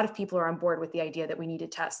 a lot of people are on board with the idea that we need to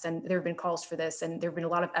test, and there have been calls for this, and there have been a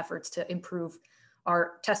lot of efforts to improve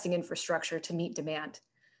our testing infrastructure to meet demand.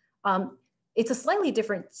 It's a slightly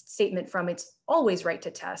different statement from it's always right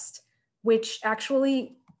to test, which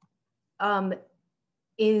actually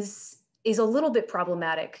is a little bit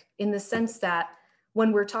problematic in the sense that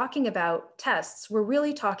when we're talking about tests, we're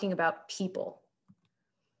really talking about people.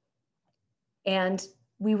 And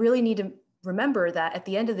we really need to remember that at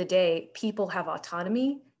the end of the day, people have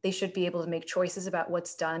autonomy. They should be able to make choices about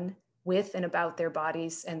what's done with and about their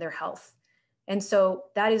bodies and their health. And so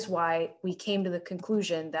that is why we came to the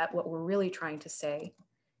conclusion that what we're really trying to say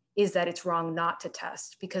is that it's wrong not to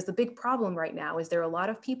test, because the big problem right now is there are a lot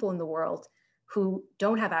of people in the world who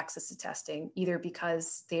don't have access to testing, either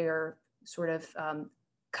because they're sort of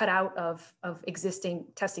cut out of existing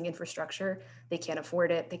testing infrastructure. They can't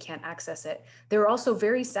afford it, they can't access it. There are also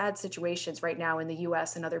very sad situations right now in the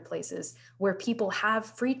US and other places where people have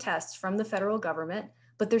free tests from the federal government,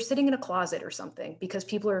 but they're sitting in a closet or something because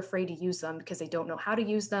people are afraid to use them because they don't know how to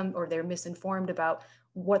use them, or they're misinformed about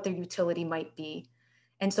what their utility might be.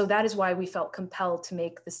 And so that is why we felt compelled to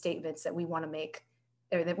make the statements that we want to make,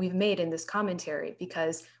 or that we've made in this commentary,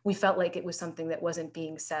 because we felt like it was something that wasn't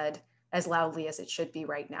being said as loudly as it should be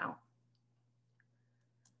right now.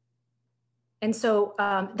 And so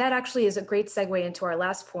that actually is a great segue into our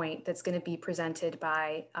last point that's going to be presented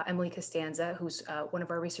by Emily Costanza, who's one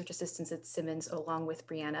of our research assistants at Simmons, along with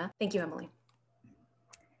Brianna. Thank you, Emily.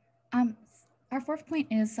 Our fourth point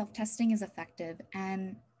is self-testing is effective,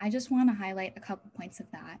 and I just want to highlight a couple points of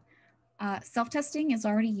that. Self-testing is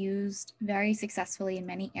already used very successfully in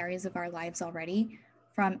many areas of our lives already,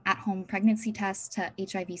 from at-home pregnancy tests to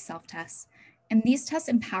HIV self-tests. And these tests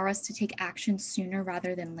empower us to take action sooner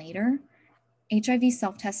rather than later. HIV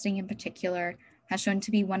self-testing in particular has shown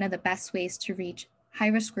to be one of the best ways to reach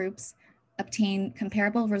high-risk groups, obtain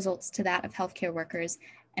comparable results to that of healthcare workers,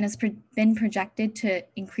 and has been projected to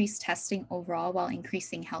increase testing overall while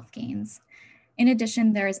increasing health gains. In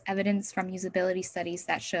addition, there is evidence from usability studies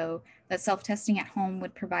that show that self-testing at home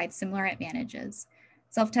would provide similar advantages.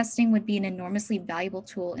 Self-testing would be an enormously valuable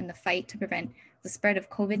tool in the fight to prevent the spread of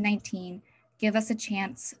COVID-19, give us a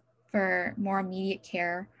chance for more immediate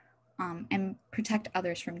care, and protect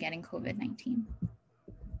others from getting COVID-19.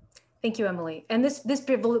 Thank you, Emily. And this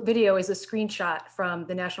video is a screenshot from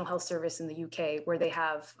the National Health Service in the UK, where they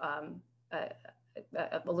have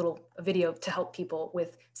a little video to help people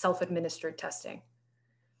with self-administered testing.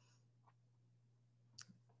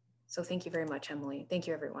 So thank you very much, Emily. Thank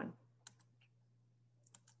you, everyone.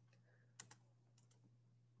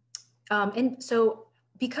 And so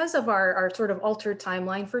because of our sort of altered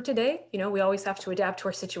timeline for today, you know, we always have to adapt to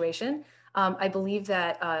our situation. I believe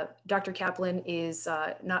that Dr. Kaplan is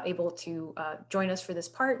not able to join us for this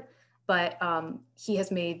part, but he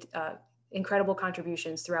has made incredible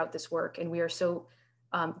contributions throughout this work. And we are so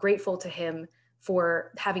grateful to him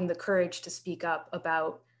for having the courage to speak up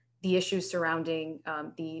about the issues surrounding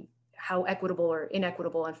how equitable or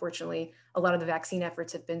inequitable, unfortunately, a lot of the vaccine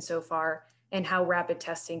efforts have been so far, and how rapid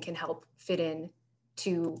testing can help fit in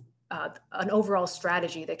to an overall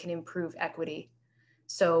strategy that can improve equity.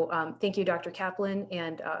 So thank you, Dr. Kaplan,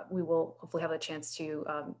 and we will hopefully have a chance to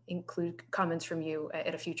include comments from you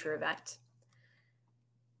at a future event.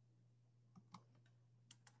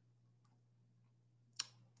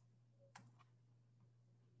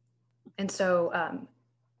 And so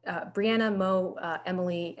Brianna, Mo,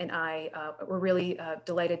 Emily, and I were really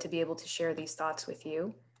delighted to be able to share these thoughts with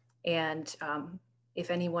you. And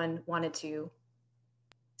if anyone wanted to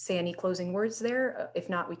say any closing words there, if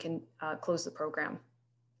not, we can close the program.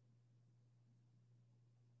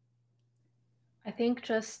 I think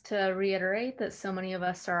just to reiterate that so many of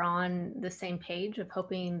us are on the same page of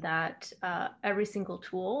hoping that every single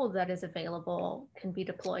tool that is available can be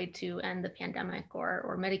deployed to end the pandemic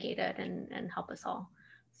or mitigate it and help us all.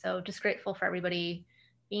 So just grateful for everybody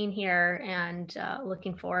being here and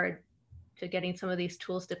looking forward to getting some of these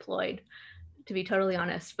tools deployed, to be totally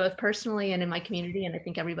honest, both personally and in my community, and I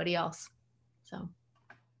think everybody else. So.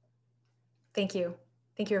 Thank you.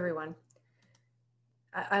 Thank you, everyone.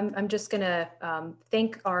 I'm just going to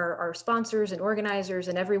thank our sponsors and organizers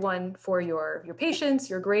and everyone for your patience,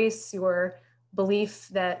 your grace, your belief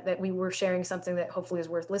that we were sharing something that hopefully is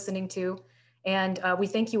worth listening to. And we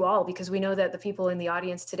thank you all, because we know that the people in the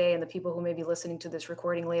audience today and the people who may be listening to this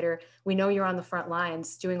recording later, we know you're on the front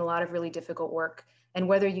lines doing a lot of really difficult work. And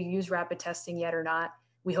whether you use rapid testing yet or not,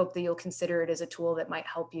 we hope that you'll consider it as a tool that might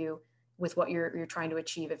help you with what you're trying to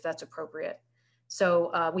achieve, if that's appropriate.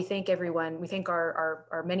 So we thank everyone. We thank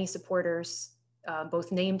our many supporters,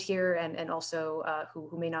 both named here and also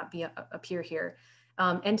who may not be appear here.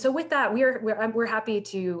 And so with that, we're happy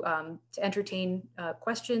to entertain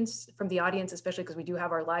questions from the audience, especially because we do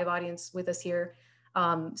have our live audience with us here.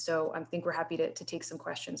 So I think we're happy to take some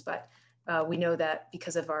questions, but we know that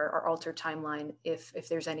because of our altered timeline, if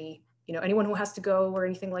there's anyone who has to go or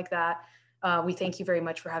anything like that, we thank you very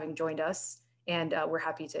much for having joined us. And we're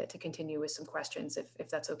happy to continue with some questions if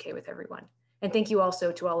that's okay with everyone. And thank you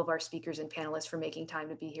also to all of our speakers and panelists for making time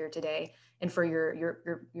to be here today and for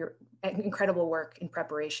your incredible work in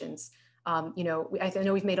preparations. I know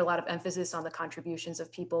we've made a lot of emphasis on the contributions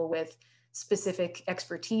of people with specific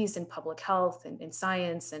expertise in public health and in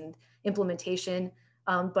science and implementation,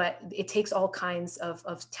 but it takes all kinds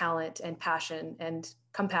of talent and passion and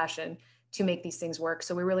compassion to make these things work.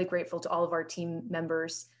 So we're really grateful to all of our team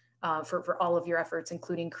members for all of your efforts,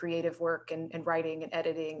 including creative work and writing and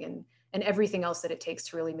editing and everything else that it takes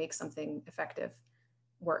to really make something effective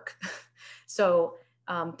work. So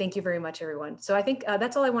thank you very much, everyone. So I think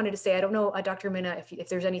that's all I wanted to say. I don't know, Dr. Minna, if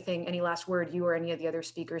there's any last word you or any of the other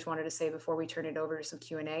speakers wanted to say before we turn it over to some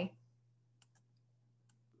Q&A.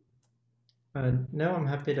 No, I'm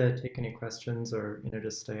happy to take any questions or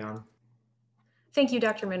just stay on. Thank you,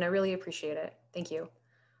 Dr. Minna. I really appreciate it. Thank you.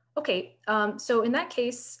 Okay, so in that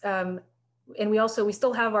case, and we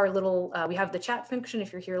still have our little, we have the chat function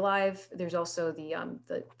if you're here live. There's also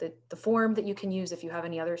the form that you can use if you have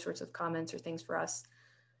any other sorts of comments or things for us.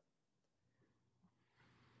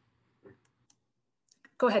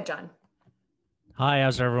 Go ahead, John. Hi,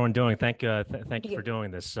 how's everyone doing? Thank you for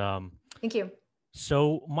doing this. Thank you.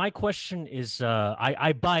 So my question is,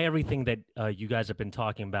 I buy everything that you guys have been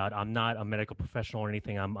talking about. I'm not a medical professional or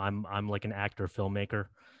anything. I'm like an actor, filmmaker.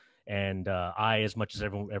 And as much as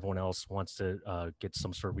everyone else, wants to get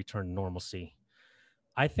some sort of return to normalcy.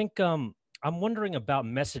 I think I'm wondering about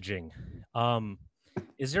messaging.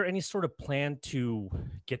 Is there any sort of plan to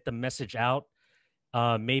get the message out?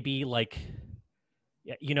 Maybe like,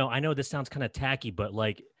 I know this sounds kind of tacky, but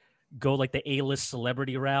like go like the A-list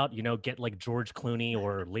celebrity route, get like George Clooney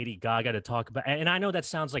or Lady Gaga to talk about. And I know that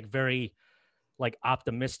sounds like very like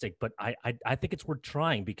optimistic, but I think it's worth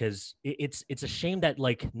trying, because it's a shame that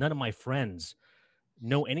like none of my friends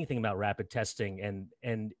know anything about rapid testing,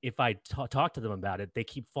 and if I talk to them about it, they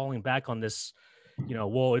keep falling back on this,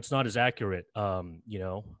 well, it's not as accurate, and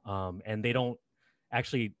they don't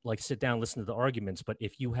actually like sit down and listen to the arguments. But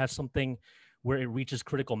if you have something where it reaches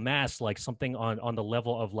critical mass, like something on the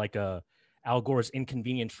level of like Al Gore's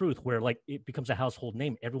Inconvenient Truth, where like it becomes a household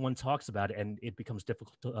name, everyone talks about it, and it becomes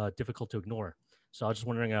difficult to ignore. So I was just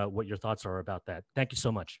wondering what your thoughts are about that. Thank you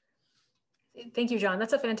so much. Thank you, John.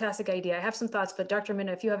 That's a fantastic idea. I have some thoughts, but Dr.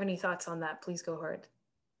 Minna, if you have any thoughts on that, please go ahead.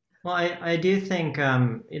 Well, I do think,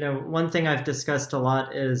 one thing I've discussed a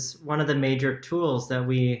lot is one of the major tools that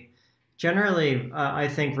we generally, I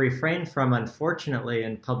think, refrain from, unfortunately,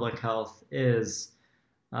 in public health is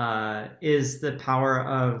the power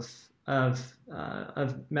of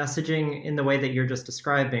messaging in the way that you're just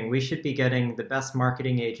describing. We should be getting the best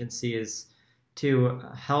marketing agencies to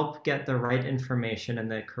help get the right information and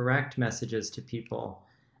the correct messages to people,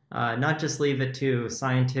 not just leave it to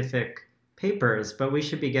scientific papers, but we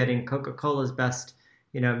should be getting Coca-Cola's best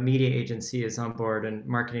media agencies on board and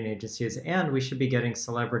marketing agencies, and we should be getting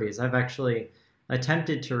celebrities. I've actually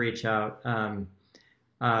attempted to reach out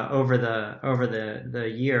over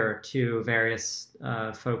the year to various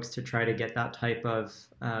folks to try to get that type of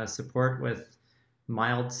support, with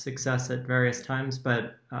mild success at various times.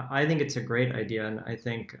 But I think it's a great idea, and I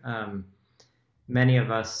think many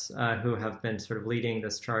of us who have been sort of leading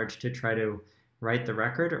this charge to try to write the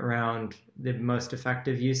record around the most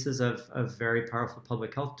effective uses of very powerful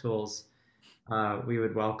public health tools, we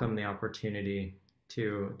would welcome the opportunity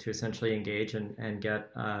to essentially engage and get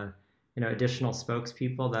additional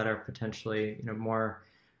spokespeople that are potentially more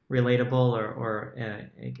relatable or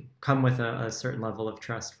come with a certain level of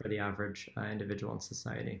trust for the average individual in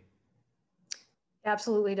society.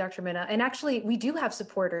 Absolutely, Dr. Minna. And actually, we do have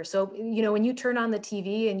supporters. So, you know, when you turn on the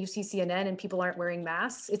TV and you see CNN and people aren't wearing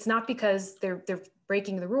masks, it's not because they're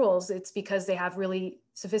breaking the rules. It's because they have really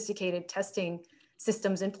sophisticated testing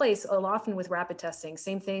systems in place, often with rapid testing.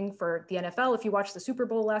 Same thing for the NFL. If you watched the Super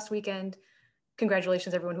Bowl last weekend,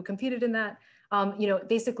 congratulations everyone who competed in that. You know,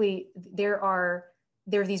 basically, there are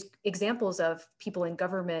these examples of people in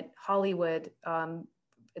government, Hollywood,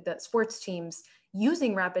 the sports teams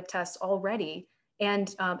using rapid tests already.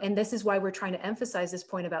 And this is why we're trying to emphasize this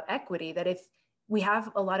point about equity, that if we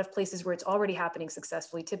have a lot of places where it's already happening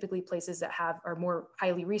successfully, typically places that are more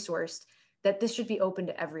highly resourced, that this should be open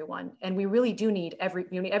to everyone. And we really do need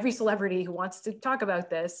every celebrity who wants to talk about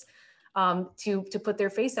this to put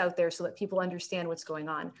their face out there so that people understand what's going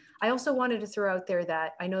on. I also wanted to throw out there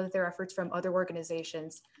that I know that there are efforts from other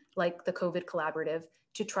organizations like the COVID Collaborative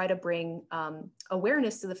to try to bring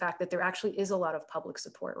awareness to the fact that there actually is a lot of public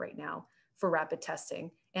support right now for rapid testing.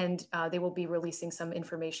 And they will be releasing some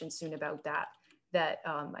information soon about that.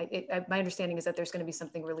 My understanding is that there's going to be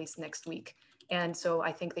something released next week. And so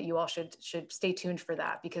I think that you all should stay tuned for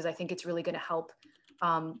that, because I think it's really going to help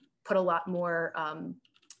put a lot more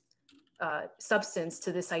substance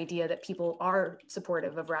to this idea that people are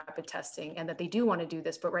supportive of rapid testing and that they do want to do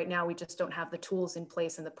this. But right now we just don't have the tools in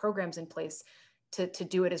place and the programs in place to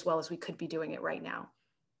do it as well as we could be doing it right now.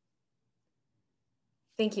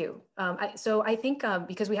 Thank you. So I think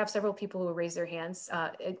because we have several people who raised their hands,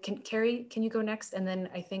 Cherie, can you go next? And then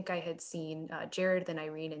I think I had seen Jared, then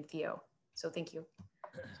Irene and Theo. So thank you.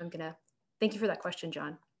 So thank you for that question,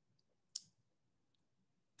 John.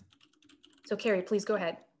 So Cherie, please go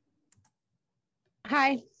ahead.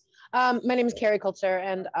 Hi, my name is Cherie Coulter,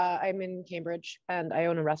 and I'm in Cambridge, and I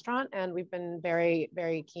own a restaurant, and we've been very,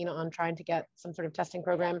 very keen on trying to get some sort of testing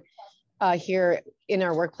program here in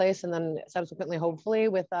our workplace, and then subsequently, hopefully,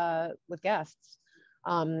 with guests.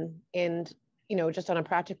 And you know, just on a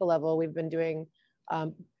practical level, we've been doing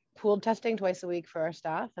pooled testing twice a week for our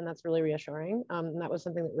staff, and that's really reassuring. And that was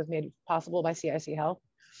something that was made possible by CIC Health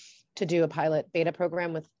to do a pilot beta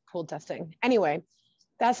program with pooled testing. Anyway,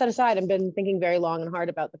 that set aside, I've been thinking very long and hard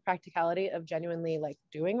about the practicality of genuinely like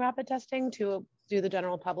doing rapid testing to do the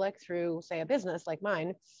general public through, say, a business like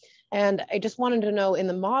mine. And I just wanted to know, in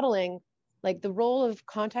the modeling, like the role of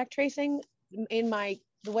contact tracing the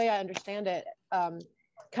way I understand it,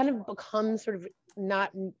 kind of becomes sort of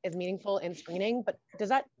not as meaningful in screening, but is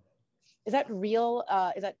that real?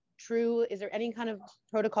 Is that true? Is there any kind of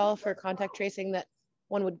protocol for contact tracing that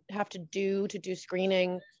one would have to do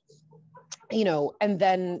screening? You know, and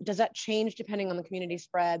then does that change depending on the community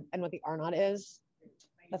spread and what the R0 is?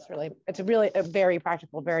 It's a very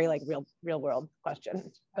practical, very like real world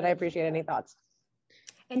question, but I appreciate any thoughts.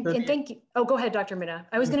 And thank you. Oh, go ahead, Dr. Minna.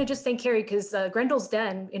 I was going to just thank Cherie because Grendel's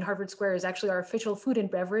Den in Harvard Square is actually our official food and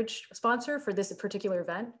beverage sponsor for this particular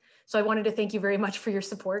event. So I wanted to thank you very much for your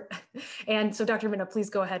support. And so Dr. Minna, please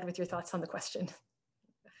go ahead with your thoughts on the question.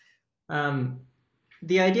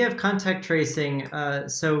 The idea of contact tracing,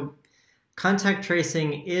 contact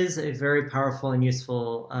tracing is a very powerful and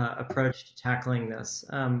useful approach to tackling this.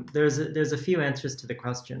 There's a few answers to the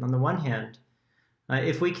question. On the one hand,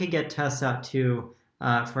 if we could get tests out to,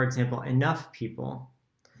 for example, enough people,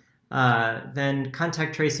 then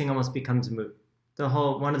contact tracing almost becomes moot.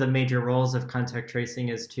 One of the major roles of contact tracing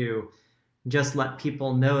is to just let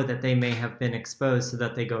people know that they may have been exposed so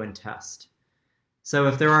that they go and test. So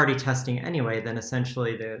if they're already testing anyway, then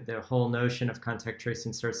essentially the whole notion of contact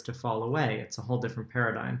tracing starts to fall away. It's a whole different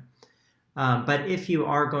paradigm. But if you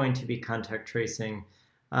are going to be contact tracing,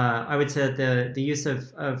 I would say that the use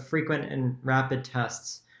of frequent and rapid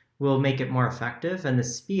tests will make it more effective, and the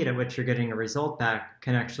speed at which you're getting a result back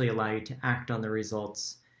can actually allow you to act on the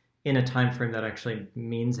results in a time frame that actually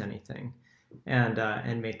means anything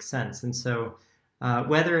and makes sense. And so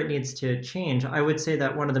whether it needs to change, I would say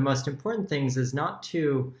that one of the most important things is not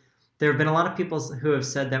to, there have been a lot of people who have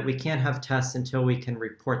said that we can't have tests until we can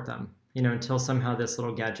report them, until somehow this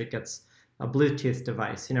little gadget gets a Bluetooth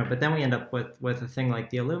device, but then we end up with a thing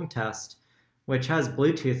like the Illum test, which has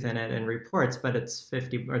Bluetooth in it and reports, but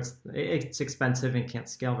it's expensive and can't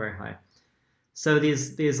scale very high. So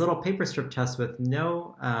these little paper strip tests with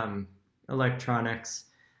no electronics,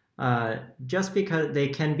 just because they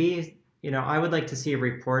can be, I would like to see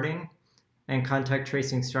reporting and contact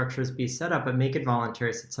tracing structures be set up, but make it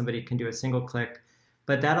voluntary so that somebody can do a single click.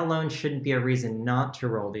 But that alone shouldn't be a reason not to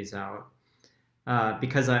roll these out.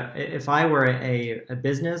 Because if I were a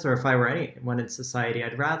business, or if I were anyone in society,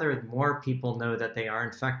 I'd rather more people know that they are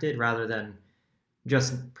infected rather than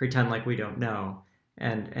just pretend like we don't know,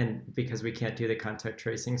 and because we can't do the contact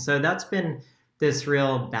tracing. So that's been this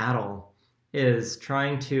real battle, is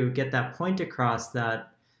trying to get that point across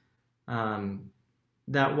that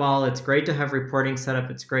that while it's great to have reporting set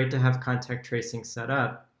up, it's great to have contact tracing set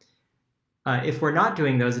up, if we're not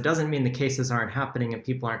doing those, it doesn't mean the cases aren't happening and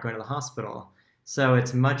people aren't going to the hospital. So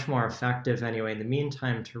it's much more effective anyway in the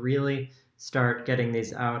meantime to really start getting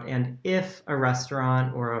these out. And if a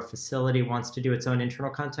restaurant or a facility wants to do its own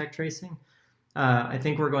internal contact tracing, I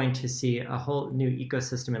think we're going to see a whole new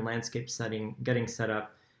ecosystem and landscape setting getting set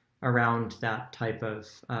up around that type of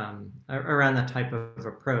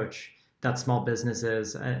approach that small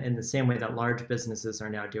businesses, in the same way that large businesses are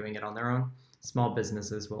now doing it on their own, small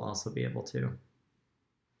businesses will also be able to.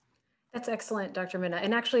 That's excellent, Dr. Minna.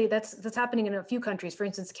 And actually, that's happening in a few countries. For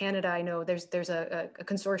instance, Canada, I know there's a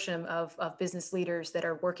consortium of business leaders that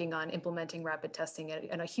are working on implementing rapid testing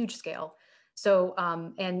at a huge scale. So,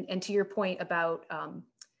 and to your point about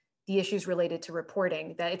the issues related to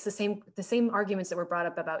reporting, that it's the same arguments that were brought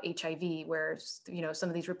up about HIV, where some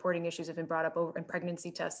of these reporting issues have been brought up over in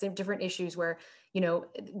pregnancy tests. They have different issues where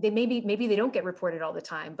they maybe they don't get reported all the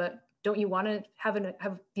time, but don't you want to have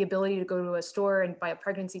the ability to go to a store and buy a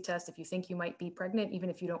pregnancy test if you think you might be pregnant, even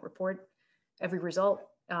if you don't report every result?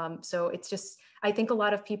 So it's just, I think a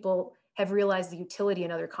lot of people have realized the utility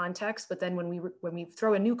in other contexts, but then when we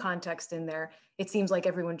throw a new context in there, it seems like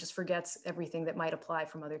everyone just forgets everything that might apply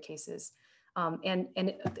from other cases. And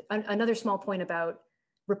another small point about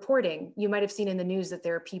reporting, you might have seen in the news that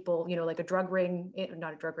there are people, like a drug ring,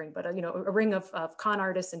 not a drug ring, but a ring of con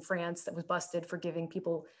artists in France that was busted for giving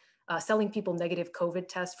people, selling people negative COVID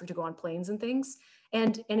tests to go on planes and things.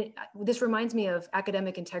 And this reminds me of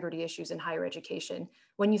academic integrity issues in higher education.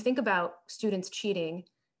 When you think about students cheating,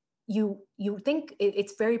 you think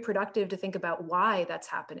it's very productive to think about why that's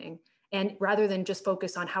happening. And rather than just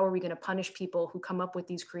focus on how are we going to punish people who come up with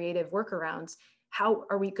these creative workarounds, how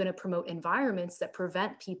are we going to promote environments that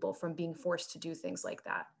prevent people from being forced to do things like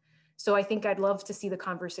that? So I think I'd love to see the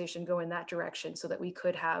conversation go in that direction so that we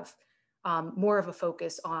could have more of a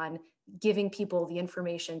focus on giving people the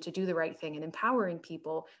information to do the right thing and empowering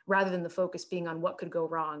people, rather than the focus being on what could go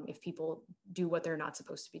wrong if people do what they're not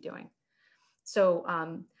supposed to be doing. So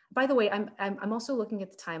by the way, I'm also looking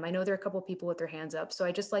at the time. I know there are a couple of people with their hands up. So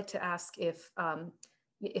I just like to ask if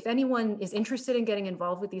anyone is interested in getting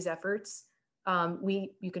involved with these efforts,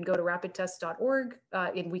 you can go to rapidtest.org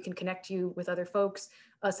and we can connect you with other folks.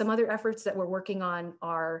 Some other efforts that we're working on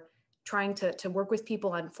are trying to work with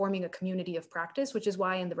people on forming a community of practice, which is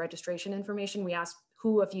why in the registration information, we asked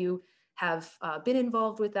who of you have been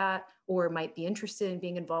involved with that or might be interested in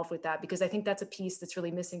being involved with that, because I think that's a piece that's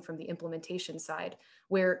really missing from the implementation side,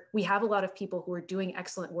 where we have a lot of people who are doing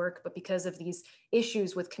excellent work, but because of these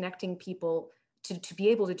issues with connecting people to be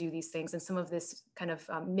able to do these things, and some of this kind of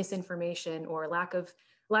misinformation or lack of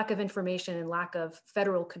information and lack of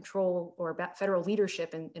federal control or federal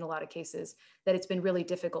leadership in a lot of cases, that it's been really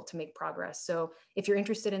difficult to make progress. So if you're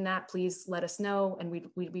interested in that, please let us know, and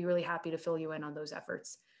we'd be really happy to fill you in on those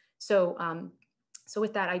efforts. So, so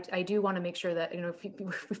with that, I do want to make sure that,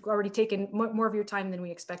 we've already taken more of your time than we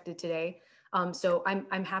expected today. So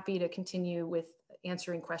I'm happy to continue with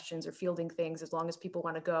answering questions or fielding things as long as people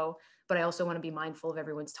want to go, but I also want to be mindful of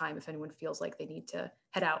everyone's time. If anyone feels like they need to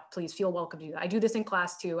head out, please feel welcome to do that. I do this in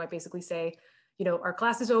class too. I basically say, our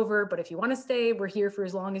class is over, but if you want to stay, we're here for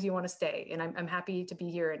as long as you want to stay. And I'm happy to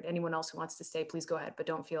be here, and anyone else who wants to stay, please go ahead, but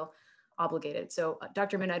don't feel obligated. So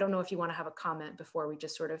Dr. Min, I don't know if you want to have a comment before we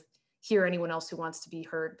just sort of hear anyone else who wants to be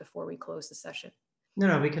heard before we close the session.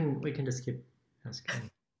 No, we can just keep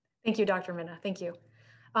asking. Thank you, Dr. Minna. Thank you.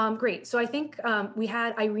 Great. So I think we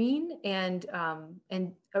had Irene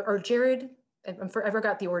or Jared. I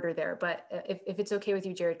forgot the order there, but if it's okay with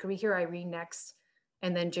you, Jared, could we hear Irene next,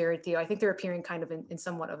 and then Jared, Theo? I think they're appearing kind of in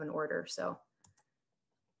somewhat of an order. So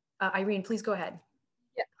Irene, please go ahead.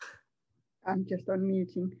 Yeah, I'm just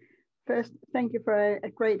unmuting. First, thank you for a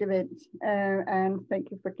great event, and thank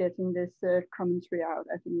you for getting this commentary out.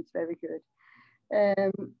 I think it's very good.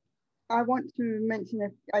 I want to mention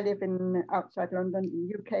that I live outside London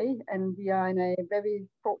in UK, and we are in a very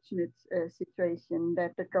fortunate situation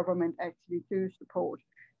that the government actually do support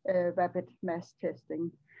rapid mass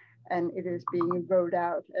testing, and it is being rolled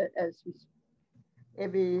out as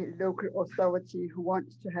every local authority who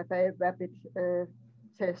wants to have a rapid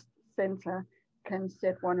test center can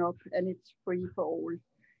set one up, and it's free for all.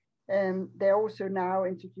 They're also now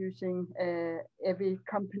introducing every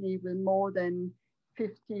company with more than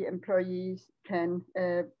 50 employees can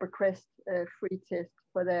request a free test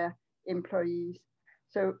for their employees.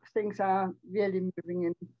 So things are really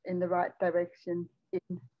moving in the right direction.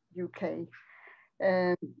 in UK.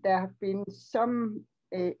 There have been some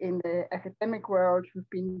in the academic world who've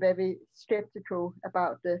been very skeptical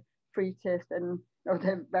about the free test or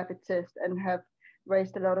the rapid test, and have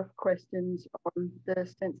raised a lot of questions on the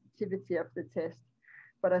sensitivity of the test.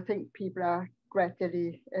 But I think people are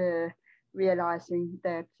gradually realizing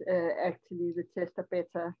that actually the tests are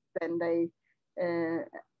better than they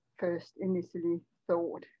first initially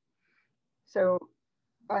thought. So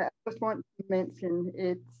I just want to mention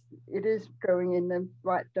it is going in the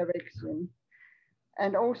right direction.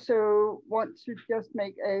 And also want to just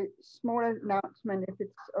make a small announcement, if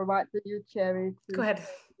it's all right with you, Cherie. Go ahead.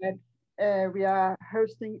 That we are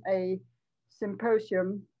hosting a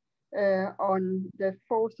symposium on the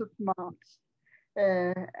 4th of March.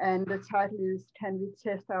 And the title is, Can we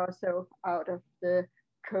test ourselves out of the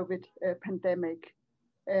COVID pandemic?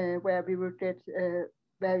 Where we will get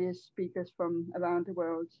various speakers from around the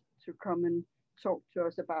world to come and talk to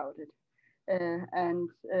us about it. And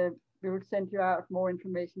we will send you out more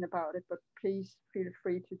information about it, but please feel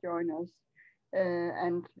free to join us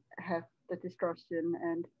and have the discussion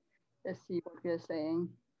and see what we're saying.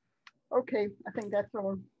 Okay, I think that's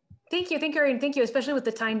all. Thank you, Erin. Thank you, especially with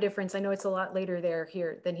the time difference. I know it's a lot later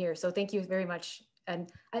here than here, so thank you very much. And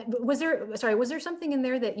was there something in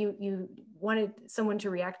there that you wanted someone to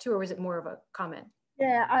react to, or was it more of a comment?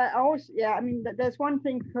 Yeah, I mean, there's one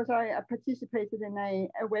thing, because I participated in a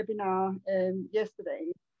webinar yesterday,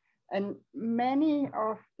 and many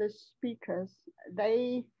of the speakers,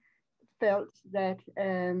 they felt that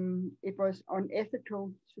it was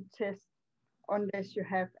unethical to test unless you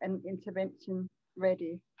have an intervention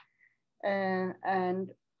ready. And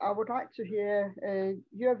I would like to hear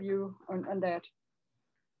your view on that.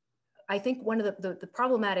 I think one of the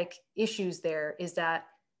problematic issues there is that,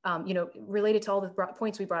 related to all the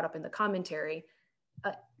points we brought up in the commentary,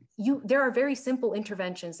 there are very simple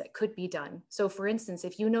interventions that could be done. So for instance,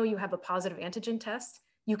 if you know you have a positive antigen test,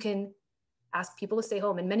 you can ask people to stay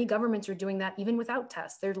home. And many governments are doing that even without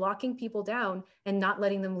tests. They're locking people down and not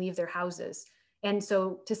letting them leave their houses. And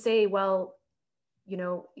so to say, well,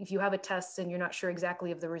 if you have a test and you're not sure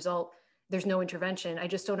exactly of the result, there's no intervention. I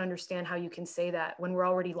just don't understand how you can say that when we're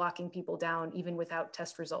already locking people down even without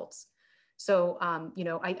test results. So,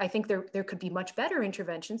 I think there could be much better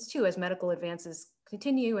interventions too as medical advances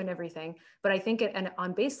continue and everything. But I think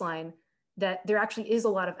on baseline that there actually is a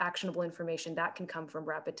lot of actionable information that can come from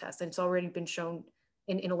rapid tests. And it's already been shown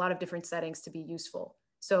in a lot of different settings to be useful.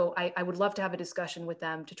 So I would love to have a discussion with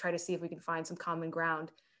them to try to see if we can find some common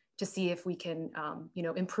ground to see if we can,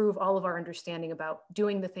 improve all of our understanding about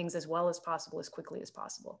doing the things as well as possible, as quickly as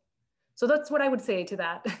possible. So that's what I would say to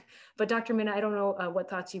that. But Dr. Minna, I don't know what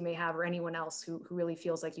thoughts you may have, or anyone else who really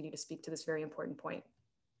feels like you need to speak to this very important point.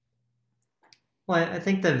 Well, I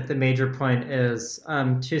think the major point is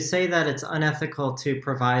to say that it's unethical to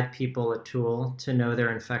provide people a tool to know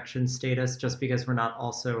their infection status just because we're not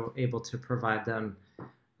also able to provide them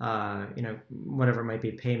whatever might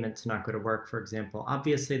be payment to not go to work, for example.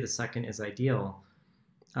 Obviously, the second is ideal.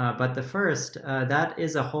 But the first, that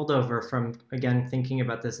is a holdover from, again, thinking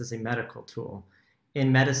about this as a medical tool.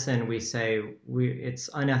 In medicine, we say it's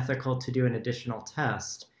unethical to do an additional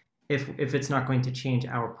test if it's not going to change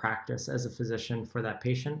our practice as a physician for that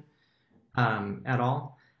patient at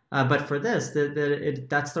all. But for this,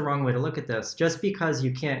 that's the wrong way to look at this. Just because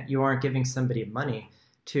you aren't giving somebody money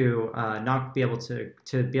to not be able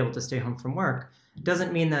to stay home from work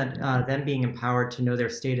doesn't mean that them being empowered to know their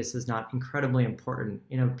status is not incredibly important.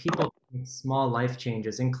 People make small life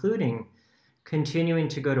changes, including continuing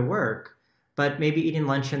to go to work, but maybe eating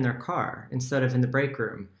lunch in their car instead of in the break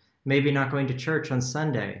room, maybe not going to church on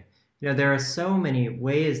Sunday. There are so many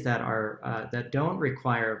ways that that don't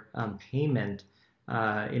require payment,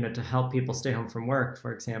 to help people stay home from work,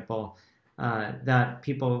 for example, that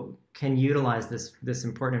people can utilize this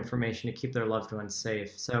important information to keep their loved ones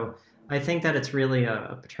safe. So I think that it's really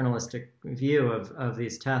a paternalistic view of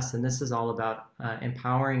these tests, and this is all about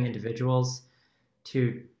empowering individuals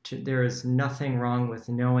there is nothing wrong with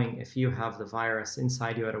knowing if you have the virus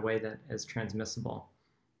inside you in a way that is transmissible.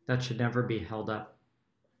 That should never be held up.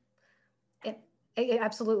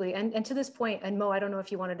 Absolutely. And to this point, and Mo, I don't know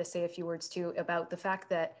if you wanted to say a few words too about the fact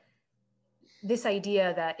that this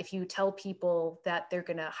idea that if you tell people that they're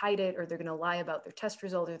going to hide it, or they're going to lie about their test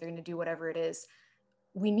result, or they're going to do whatever it is,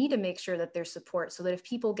 we need to make sure that there's support, so that if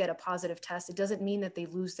people get a positive test, it doesn't mean that they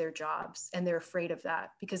lose their jobs and they're afraid of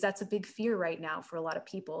that, because that's a big fear right now for a lot of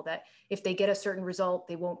people, that if they get a certain result,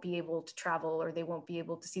 they won't be able to travel, or they won't be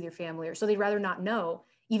able to see their family, or so they'd rather not know,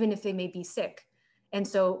 even if they may be sick. And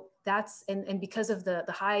so that's, and because of the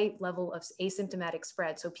high level of asymptomatic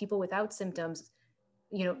spread, so people without symptoms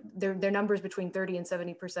you know, their numbers between 30 and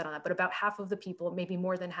 70% on that, but about half of the people, maybe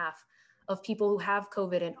more than half of people who have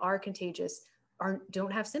COVID and are contagious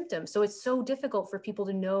don't have symptoms. So it's so difficult for people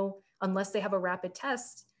to know, unless they have a rapid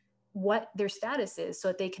test, what their status is so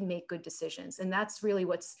that they can make good decisions. And that's really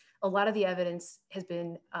what's, a lot of the evidence has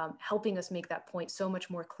been helping us make that point so much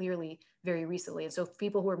more clearly very recently. And so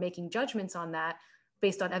people who are making judgments on that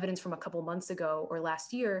based on evidence from a couple months ago or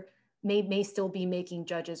last year may still be making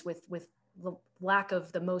judges with the lack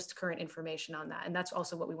of the most current information on that. And that's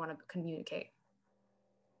also what we want to communicate.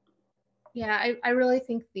 Yeah, I really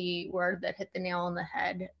think the word that hit the nail on the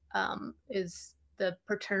head is the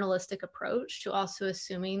paternalistic approach to also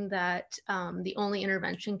assuming that the only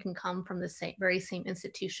intervention can come from the very same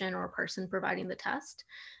institution or person providing the test.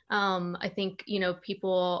 I think, you know,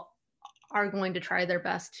 people are going to try their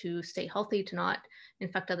best to stay healthy, to not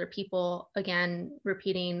infect other people. Again,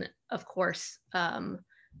 repeating, of course,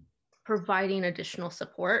 providing additional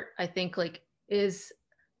support, I think like is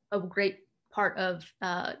a great part of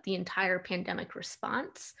the entire pandemic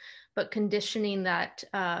response, but conditioning that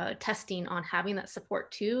testing on having that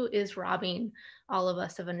support too is robbing all of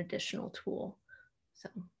us of an additional tool. So.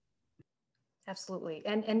 Absolutely.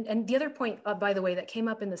 And the other point, by the way, that came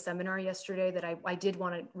up in the seminar yesterday that I did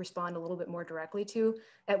want to respond a little bit more directly to,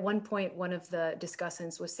 at one point, one of the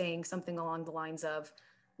discussants was saying something along the lines of,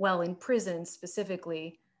 well, in prisons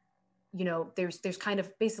specifically, you know, there's kind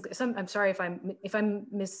of basically I'm sorry if I'm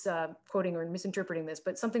misquoting or misinterpreting this,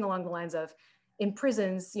 but something along the lines of, in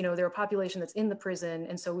prisons, you know, there are a population that's in the prison.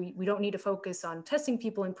 And so we don't need to focus on testing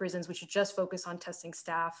people in prisons. We should just focus on testing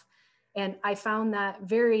staff. And I found that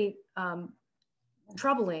very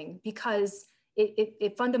troubling because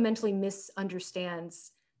it fundamentally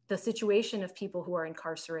misunderstands the situation of people who are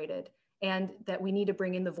incarcerated, and that we need to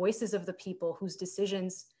bring in the voices of the people whose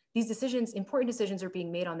these decisions, important decisions, are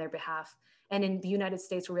being made on their behalf. And in the United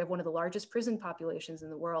States, where we have one of the largest prison populations in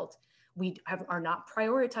the world, we are not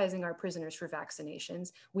prioritizing our prisoners for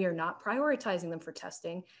vaccinations. We are not prioritizing them for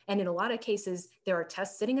testing. And in a lot of cases, there are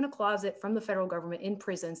tests sitting in a closet from the federal government in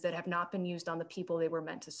prisons that have not been used on the people they were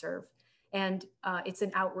meant to serve. And it's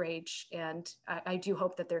an outrage. And I do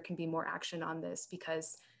hope that there can be more action on this,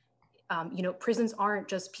 because you know, prisons aren't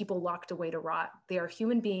just people locked away to rot. They are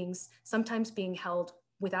human beings, sometimes being held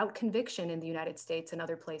without conviction in the United States and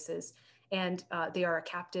other places. And they are a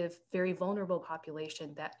captive, very vulnerable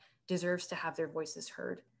population that deserves to have their voices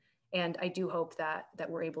heard. And I do hope that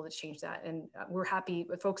we're able to change that. And we're happy,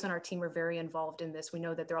 folks on our team are very involved in this. We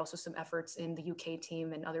know that there are also some efforts in the UK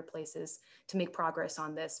team and other places to make progress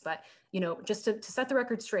on this. But, you know, just to set the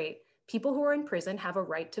record straight, people who are in prison have a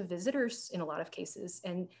right to visitors in a lot of cases,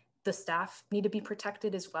 and the staff need to be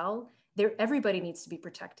protected as well. Everybody needs to be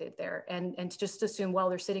protected there. And to just assume, well,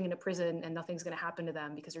 they're sitting in a prison and nothing's going to happen to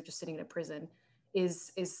them because they're just sitting in a prison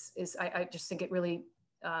is I just think it really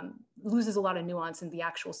loses a lot of nuance in the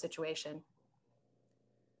actual situation.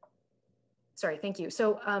 Sorry, thank you.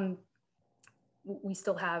 So we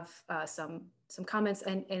still have some comments,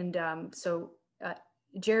 and so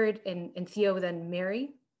Jared and Theo, then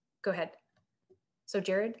Mary, go ahead. So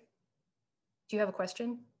Jared, do you have a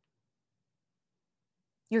question?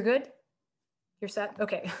 You're good? You're set?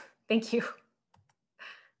 Okay, thank you.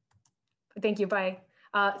 Thank you, bye.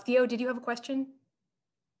 Theo, did you have a question?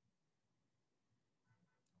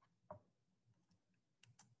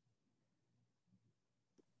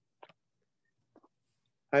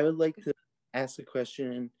 I would like to ask a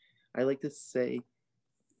question. I'd like to say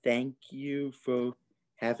thank you for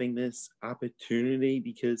having this opportunity,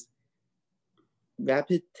 because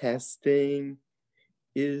rapid testing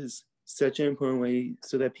is such an important way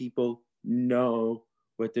so that people know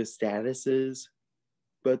what their status is.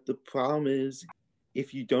 But the problem is,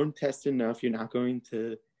 if you don't test enough, you're not going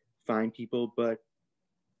to find people. But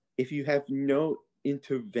if you have no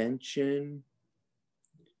intervention,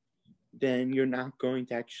 then you're not going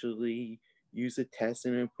to actually use a test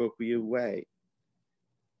in an appropriate way.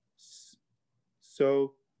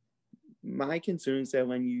 So my concern is that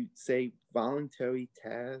when you say voluntary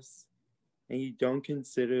tests and you don't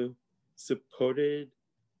consider supported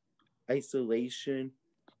isolation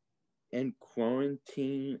and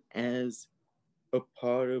quarantine as a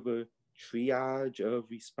part of a triage of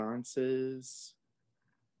responses,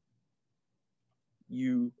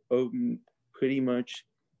 you are pretty much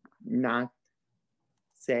not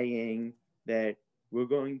saying that we're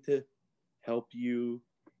going to help you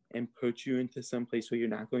and put you into some place where you're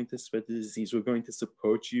not going to spread the disease. We're going to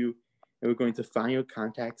support you, and we're going to find your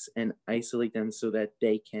contacts and isolate them so that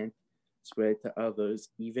they can't spread to others,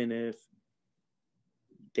 even if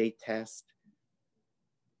they test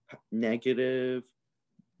negative.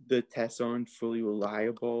 the tests aren't fully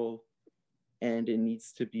reliable, and it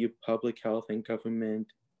needs to be a public health and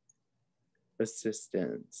government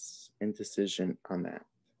assistance and decision on that.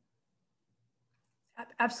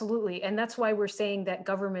 Absolutely. And that's why we're saying that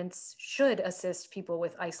governments should assist people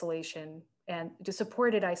with isolation and to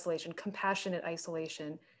supported isolation, compassionate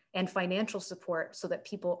isolation, and financial support so that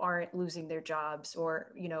people aren't losing their jobs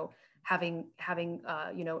or, having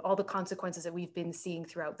all the consequences that we've been seeing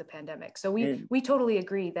throughout the pandemic. So we totally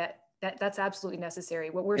agree that's absolutely necessary.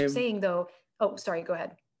 What we're saying though, oh, sorry, go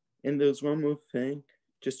ahead. And there's one more thing,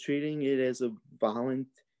 just treating it as a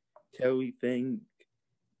voluntary thing,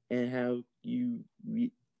 and how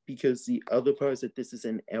because the other part is that this is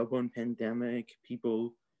an airborne pandemic,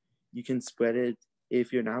 you can spread it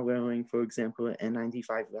if you're not wearing, for example, an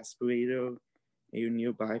N95 respirator and you're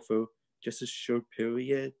nearby for just a short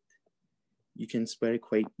period, you can spread it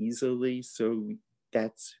quite easily. So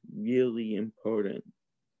that's really important.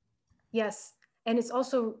 Yes. And it's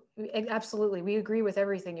also, absolutely, we agree with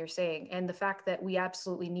everything you're saying. And the fact that we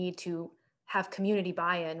absolutely need to have community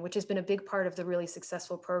buy-in, which has been a big part of the really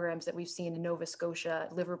successful programs that we've seen in Nova Scotia,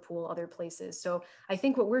 Liverpool, other places. So I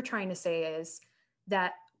think what we're trying to say is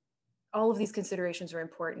that all of these considerations are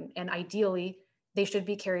important, and ideally they should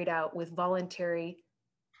be carried out with voluntary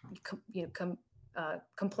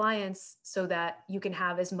compliance so that you can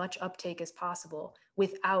have as much uptake as possible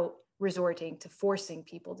without resorting to forcing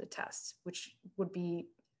people to test, which would be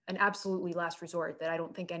an absolutely last resort that I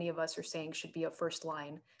don't think any of us are saying should be a first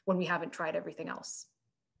line when we haven't tried everything else.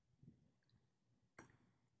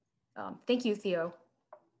 Thank you, Theo.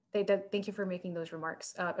 Thank you for making those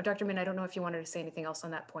remarks. Dr. Min, I don't know if you wanted to say anything else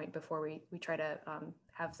on that point before we try to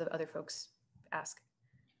have the other folks ask.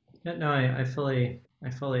 Yeah, no, I fully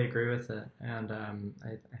agree with it, and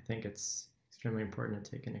I think it's extremely important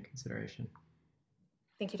to take into consideration.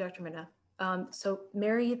 Thank you, Dr. Minna. So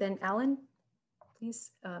Mary, then Alan,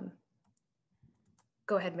 please.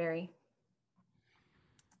 Go ahead, Mary.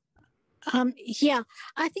 Yeah,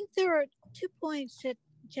 I think there are 2 points that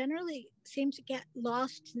generally seem to get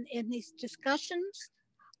lost in these discussions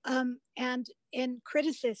and in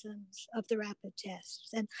criticisms of the rapid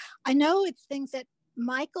tests. And I know it's things that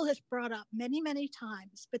Michael has brought up many, many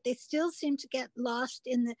times, but they still seem to get lost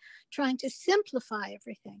in the trying to simplify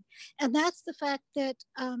everything. And that's the fact that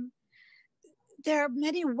there are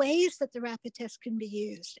many ways that the rapid test can be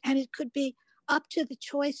used, and it could be up to the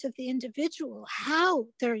choice of the individual how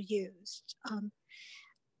they're used.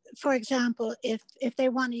 For example, if they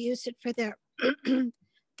want to use it for their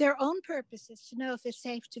their own purposes, to know if it's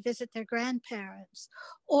safe to visit their grandparents,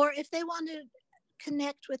 or if they want to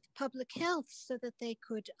connect with public health so that they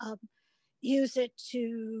could use it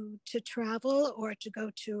to travel or to go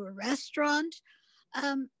to a restaurant.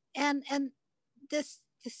 And the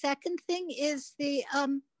second thing is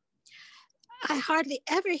I hardly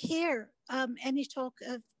ever hear any talk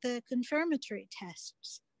of the confirmatory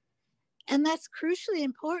tests. And that's crucially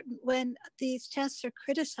important when these tests are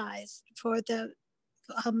criticized for the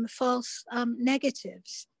false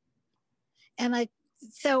negatives. And I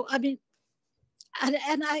thought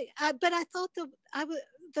the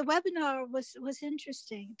webinar was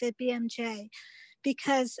interesting, the BMJ,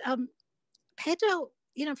 because Pedro,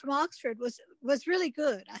 from Oxford was really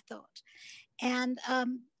good, I thought. And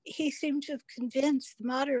he seemed to have convinced the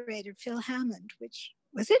moderator, Phil Hammond, which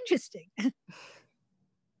was interesting.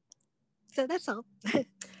 So that's all.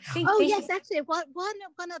 Yes, actually,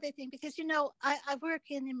 one other thing, because I work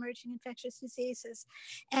in emerging infectious diseases,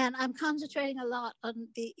 and I'm concentrating a lot on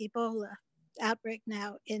the Ebola outbreak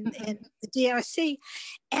now in the DRC,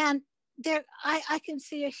 and there I can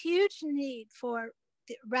see a huge need for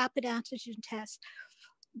the rapid antigen tests,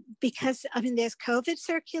 because there's COVID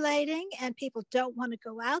circulating and people don't want to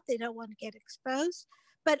go out, they don't want to get exposed,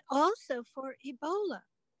 but also for Ebola,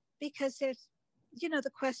 because there's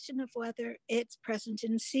the question of whether it's present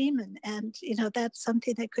in semen, and that's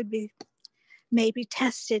something that could be maybe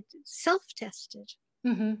tested, self-tested.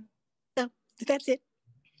 Mm-hmm. So that's it.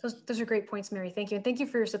 Those are great points, Mary. Thank you. And thank you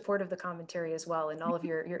for your support of the commentary as well, and all of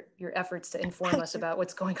your efforts to inform us about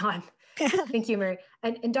what's going on. Thank you, Mary.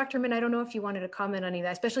 And Dr. Min, I don't know if you wanted to comment on any of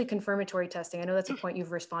that, especially confirmatory testing. I know that's a point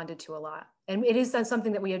you've responded to a lot. And it is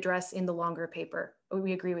something that we address in the longer paper.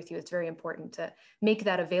 We agree with you. It's very important to make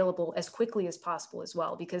that available as quickly as possible as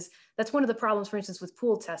well, because that's one of the problems, for instance, with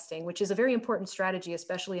pooled testing, which is a very important strategy,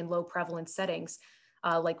 especially in low prevalence settings.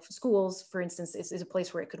 Like schools, for instance, is a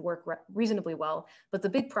place where it could work reasonably well. But the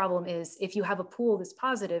big problem is if you have a pool that's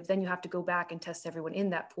positive, then you have to go back and test everyone in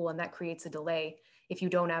that pool, and that creates a delay if you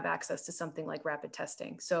don't have access to something like rapid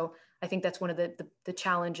testing. So I think that's one of the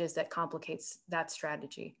challenges that complicates that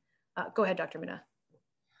strategy. Go ahead, Dr. Minna.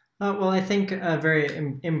 Well, I think very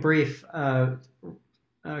in brief,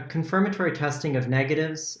 confirmatory testing of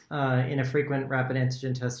negatives in a frequent rapid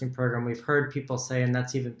antigen testing program, we've heard people say, and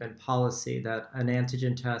that's even been policy, that an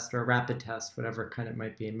antigen test or a rapid test, whatever kind it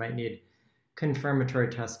might be, might need confirmatory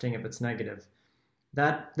testing if it's negative.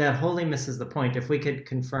 That wholly misses the point. If we could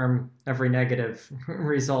confirm every negative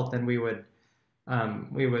result, then we would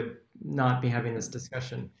not be having this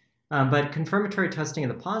discussion. But confirmatory testing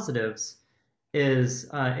of the positives is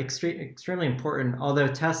extremely important. Although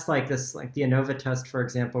tests like this, like the ANOVA test, for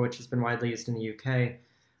example, which has been widely used in the UK,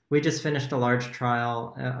 we just finished a large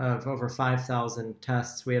trial of over 5,000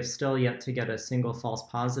 tests. We have still yet to get a single false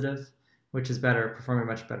positive, which is performing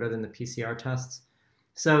much better than the PCR tests.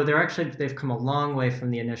 So they've come a long way from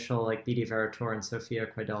the initial like BD Veritor and Sophia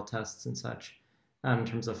Quidel tests and such in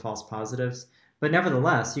terms of false positives. But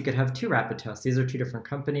nevertheless, you could have two rapid tests. These are two different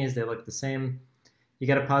companies. They look the same. You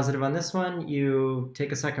get a positive on this one, you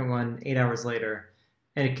take a second one 8 hours later,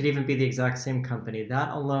 and it could even be the exact same company. That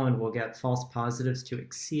alone will get false positives to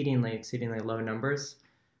exceedingly low numbers.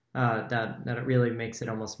 That it really makes it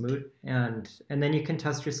almost moot. And then you can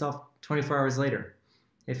test yourself 24 hours later.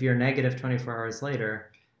 If you're negative 24 hours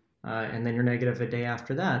later, and then you're negative a day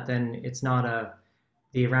after that, then it's not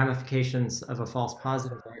the ramifications of a false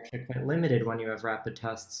positive are actually quite limited when you have rapid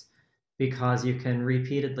tests, because you can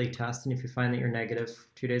repeatedly test, and if you find that you're negative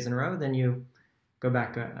 2 days in a row, then you go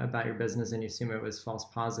back about your business and you assume it was false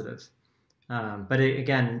positive. But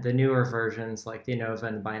again, the newer versions like the ANOVA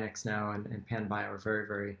and Binax now and PanBio are very,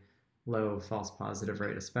 very low false positive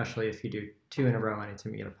rate, especially if you do 2 in a row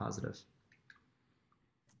anytime you get a positive.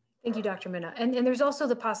 Thank you, Dr. Minna. And there's also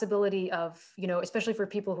the possibility of, especially for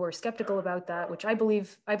people who are skeptical about that, which I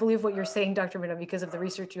believe what you're saying, Dr. Minna, because of the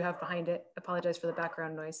research you have behind it. Apologize for the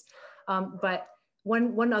background noise. But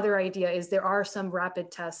one other idea is there are some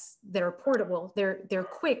rapid tests that are portable. They're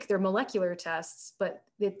quick, they're molecular tests, but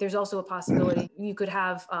there's also a possibility you could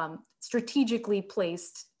have strategically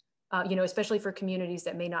placed, especially for communities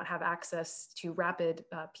that may not have access to rapid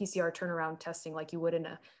PCR turnaround testing like you would in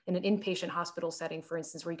an inpatient hospital setting, for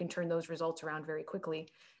instance, where you can turn those results around very quickly,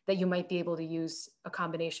 that you might be able to use a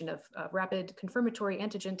combination of rapid confirmatory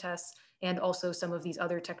antigen tests and also some of these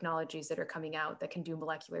other technologies that are coming out that can do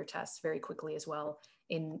molecular tests very quickly as well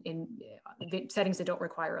in settings that don't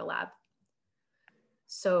require a lab.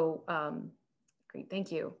 So great,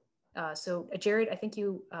 thank you. So Jared, I think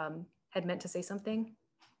you had meant to say something.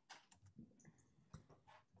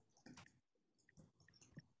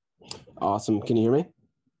 Awesome. Can you hear me?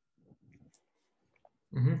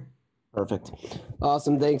 Mm-hmm. Perfect.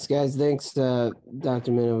 Awesome. Thanks, guys. Thanks,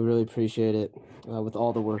 Dr. Minna. We really appreciate it with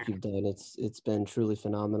all the work you've done. It's been truly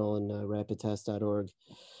phenomenal. And rapidtest.org,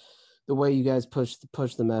 the way you guys push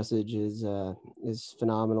the message is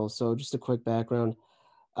phenomenal. So just a quick background.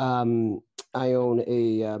 I own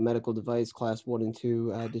a medical device class 1 and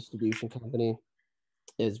 2 distribution company,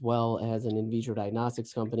 as well as an in vitro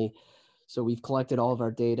diagnostics company. So we've collected all of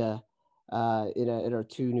our data at our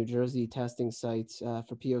 2 New Jersey testing sites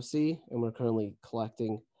for POC, and we're currently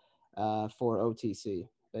collecting for OTC.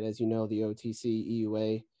 But as you know, the OTC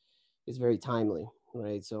EUA is very timely,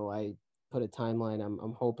 right? So I put a timeline.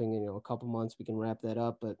 I'm hoping in a couple months we can wrap that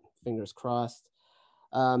up, but fingers crossed.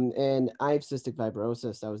 And I have cystic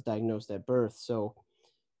fibrosis. I was diagnosed at birth, so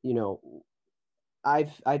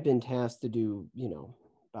I've been tasked to do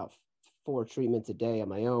about 4 treatments a day on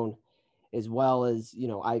my own, as well as,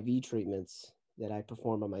 IV treatments that I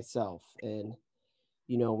perform on myself. And,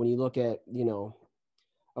 when you look at,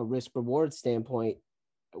 a risk reward standpoint,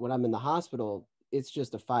 when I'm in the hospital, it's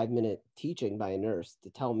just a 5-minute teaching by a nurse to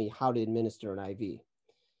tell me how to administer an IV,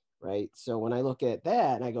 right? So when I look at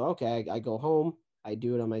that and I go, okay, I go home, I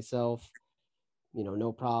do it on myself,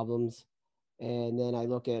 no problems. And then I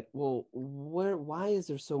look at, well, why is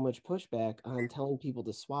there so much pushback on telling people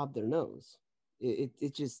to swab their nose?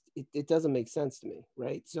 It doesn't make sense to me,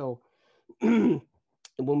 right? So when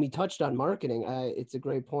we touched on marketing, it's a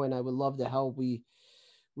great point. I would love to help.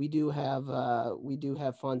 We do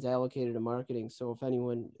have funds allocated to marketing. So if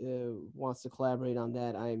anyone wants to collaborate on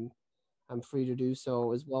that, I'm free to do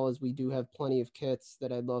so, as well as we do have plenty of kits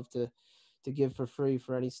that I'd love to give for free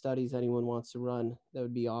for any studies anyone wants to run. That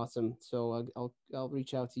would be awesome. So I'll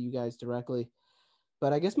reach out to you guys directly.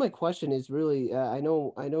 But I guess my question is really, I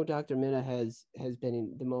know Dr. Minna has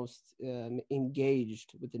been the most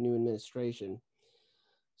engaged with the new administration.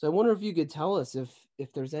 So I wonder if you could tell us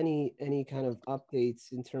if there's any kind of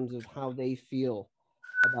updates in terms of how they feel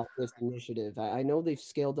about this initiative. I know they've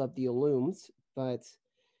scaled up the Illums, but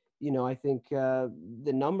I think the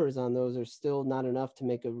numbers on those are still not enough to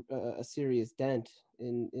make a serious dent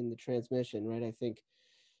in the transmission, right? I think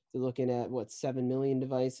they're looking at what, 7 million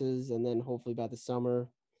devices, and then hopefully by the summer,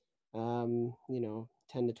 you know,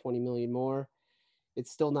 10 to 20 million more.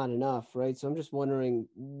 It's still not enough, right? So I'm just wondering,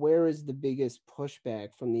 where is the biggest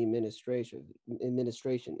pushback from the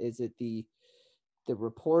administration? Is it the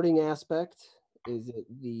reporting aspect? Is it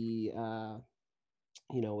the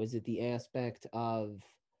you know, is it the aspect of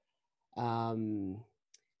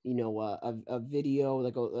you know, a video,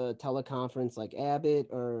 like a teleconference like Abbott,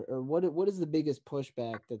 or what is the biggest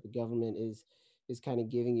pushback that the government is kind of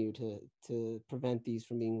giving you to prevent these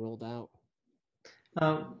from being rolled out?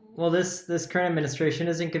 Well, this current administration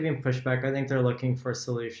isn't giving pushback. I think they're looking for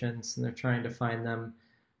solutions and they're trying to find them.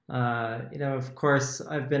 You know, of course,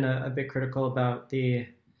 I've been a bit critical about the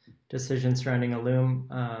decision surrounding Illum.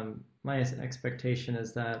 My expectation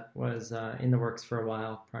is that was in the works for a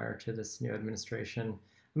while prior to this new administration.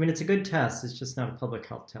 I mean, it's a good test. It's just not a public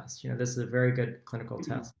health test. You know, this is a very good clinical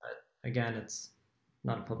test, but again, it's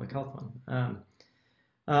not a public health one.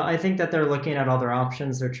 I think that they're looking at all their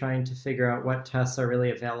options. They're trying to figure out what tests are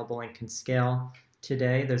really available and can scale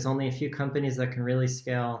today. There's only a few companies that can really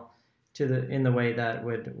scale in the way that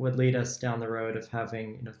would lead us down the road of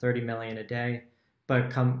having, you know, 30 million a day. But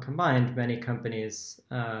combined, many companies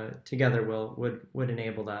together would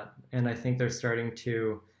enable that. And I think they're starting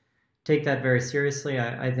to take that very seriously.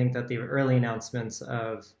 I think that the early announcements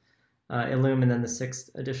of Illum and then the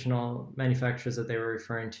 6 additional manufacturers that they were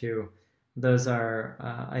referring to, those are,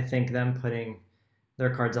 I think, them putting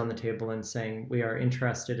their cards on the table and saying we are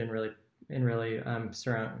interested in really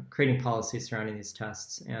creating policy surrounding these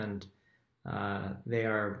tests, and they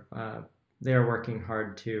are working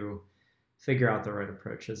hard to figure out the right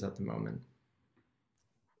approaches at the moment.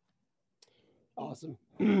 Awesome.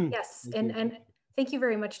 Yes, and thank you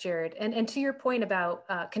very much, Jared. And to your point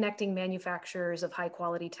about connecting manufacturers of high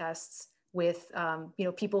quality tests with you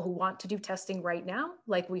know, people who want to do testing right now,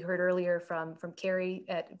 like we heard earlier from Cherie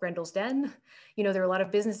at Grendel's Den. You know, there are a lot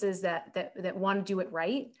of businesses that want to do it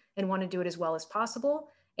right and want to do it as well as possible.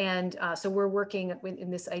 And so we're working in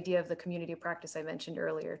this idea of the community of practice I mentioned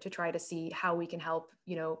earlier to try to see how we can help,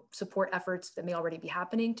 you know, support efforts that may already be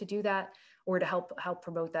happening to do that, or to help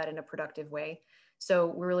promote that in a productive way. So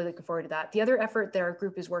we're really looking forward to that. The other effort that our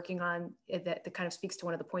group is working on that kind of speaks to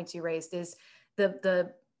one of the points you raised is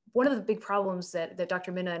one of the big problems that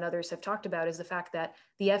Dr. Minna and others have talked about is the fact that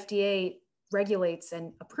the FDA regulates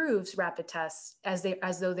and approves rapid tests as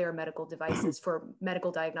though they are medical devices for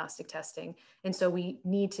medical diagnostic testing. And so we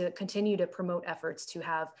need to continue to promote efforts to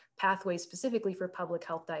have pathways specifically for public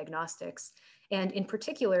health diagnostics. And in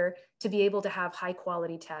particular, to be able to have high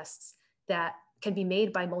quality tests that can be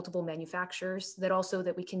made by multiple manufacturers,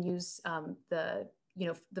 that we can use the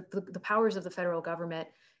powers of the federal government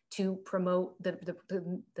to promote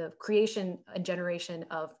the creation and generation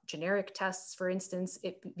of generic tests, for instance,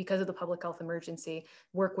 because of the public health emergency,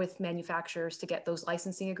 work with manufacturers to get those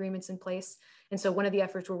licensing agreements in place. And so one of the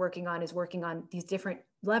efforts we're working on is working on these different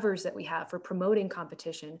levers that we have for promoting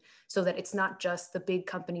competition, so that it's not just the big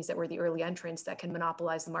companies that were the early entrants that can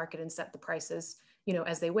monopolize the market and set the prices, you know,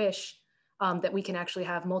 as they wish, that we can actually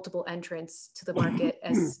have multiple entrants to the market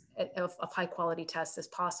of high quality tests as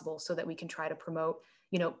possible, so that we can try to promote,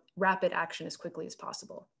 you know, rapid action as quickly as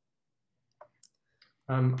possible.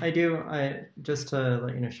 I just to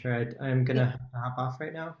let you know, Cherie, I'm gonna have to hop off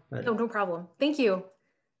right now. But no problem. Thank you.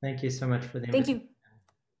 Thank you so much for the invitation. Thank you.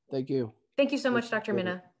 Thank you. Thank you so much, Dr.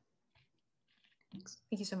 Minna.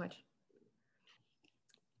 Thank you so much.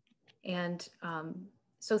 And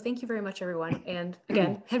so thank you very much, everyone. And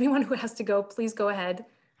again, everyone who has to go, please go ahead.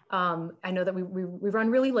 I know that we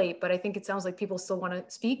run really late, but I think it sounds like people still want to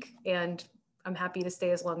speak, and I'm happy to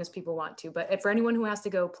stay as long as people want to. But for anyone who has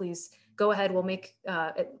to go, please go ahead. We'll make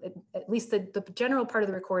at least the general part of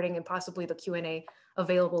the recording and possibly the Q&A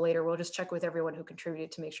available later. We'll just check with everyone who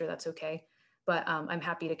contributed to make sure that's okay. But I'm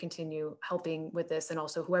happy to continue helping with this. And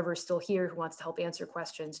also whoever is still here who wants to help answer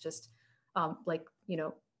questions, just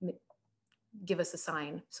give us a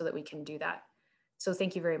sign so that we can do that. So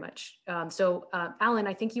thank you very much. Alan,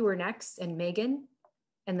 I think you were next, and Megan,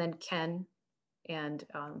 and then Ken. And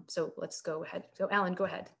so let's go ahead. So Alan, go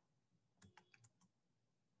ahead.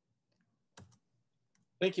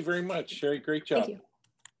 Thank you very much, Cherie. Great job. Thank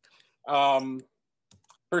you.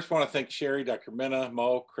 First, I want to thank Cherie, Dr. Minna,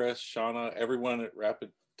 Mo, Chris, Shauna, everyone at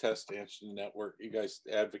Rapid Test Antigen Network. You guys,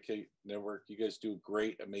 Advocate Network, you guys do a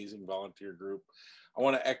great, amazing volunteer group. I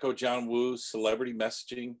want to echo John Woo's celebrity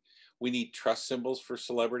messaging. We need trust symbols for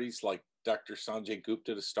celebrities like Dr. Sanjay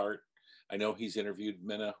Gupta to start. I know he's interviewed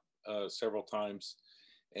Minna several times,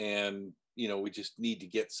 and we just need to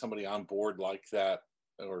get somebody on board like that,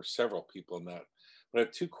 or several people in that. But I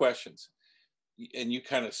have two questions. and you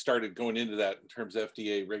kind of started going into that in terms of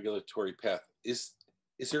FDA regulatory path. Is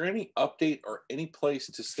there any update or any place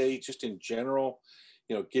to stay just in general,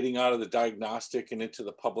 you know, getting out of the diagnostic and into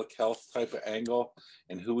the public health type of angle,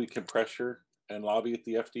 and who we can pressure and lobby at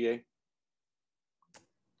the FDA?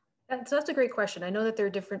 So that's a great question. I know that there are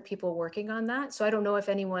different people working on that. So I don't know if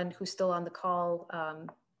anyone who's still on the call,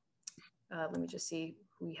 let me just see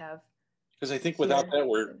who we have. Because I think without that,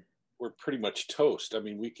 we're pretty much toast. I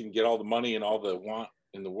mean, we can get all the money and all the want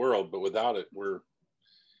in the world, but without it,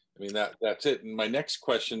 that's it. And my next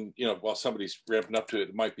question, you know, while somebody's ramping up to it,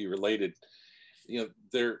 it might be related. You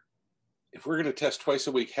know, if we're going to test twice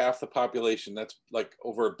a week, half the population, that's like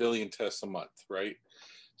over 1 billion tests a month, right?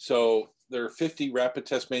 So there are 50 rapid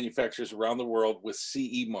test manufacturers around the world with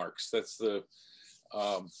CE marks. That's the,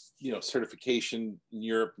 you know, certification in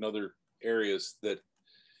Europe and other areas that,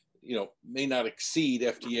 you know, may not exceed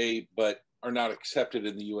FDA, but are not accepted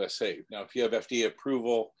in the USA. Now, if you have FDA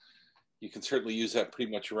approval, you can certainly use that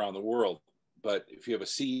pretty much around the world. But if you have a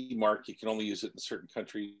CE mark, you can only use it in certain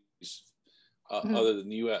countries other than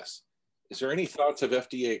the US. Is there any thoughts of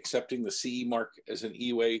FDA accepting the CE mark as an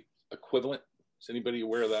EUA equivalent? Is anybody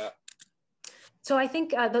aware of that? So I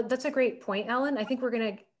think that's a great point, Alan. I think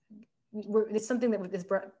it's something that has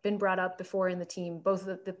been brought up before in the team, both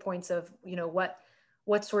the points of, you know, what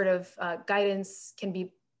sort of guidance can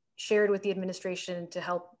be shared with the administration to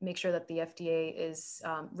help make sure that the FDA is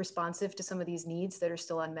responsive to some of these needs that are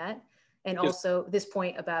still unmet. And also this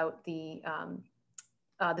point about the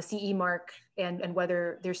CE mark and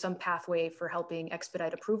whether there's some pathway for helping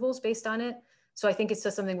expedite approvals based on it. So I think it's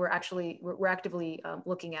just something we're actively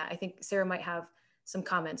looking at. I think Sarah might have some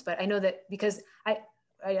comments, but I know that because I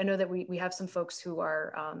know that we have some folks who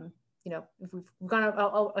are, you know, we've gone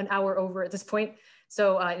an hour over at this point.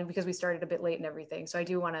 So, and because we started a bit late and everything. So I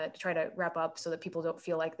do want to try to wrap up so that people don't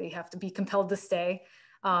feel like they have to be compelled to stay,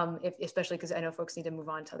 especially because I know folks need to move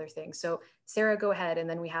on to other things. So Sarah, go ahead. And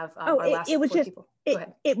then we have our last four people. Go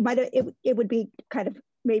ahead. It would be kind of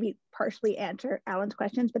maybe partially answer Alan's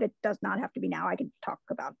questions, but it does not have to be now. I can talk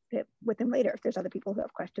about it with him later if there's other people who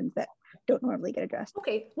have questions that don't normally get addressed.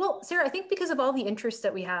 Okay, well, Sarah, I think because of all the interest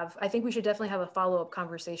that we have, I think we should definitely have a follow-up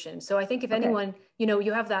conversation. So I think if anyone, you know,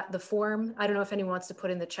 you have the form, I don't know if anyone wants to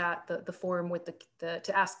put in the chat, the form with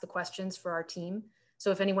to ask the questions for our team.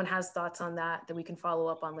 So if anyone has thoughts on that we can follow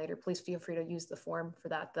up on later, please feel free to use the form for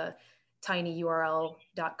that, the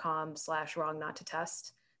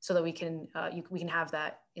tinyurl.com/wrong-not-to-test. So that we can have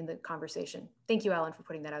that in the conversation. Thank you, Alan, for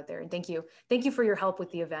putting that out there. And thank you for your help with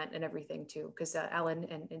the event and everything too, because Alan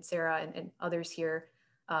and Sarah and others here,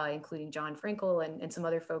 including John Frankel and some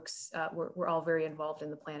other folks, were all very involved in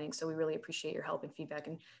the planning. So we really appreciate your help and feedback.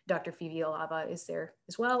 And Dr. Phoebe Alava is there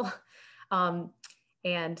as well.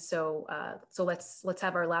 And so let's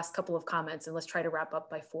have our last couple of comments and let's try to wrap up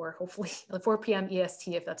by 4, hopefully 4 p.m.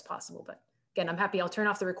 EST if that's possible. But again, I'm happy, I'll turn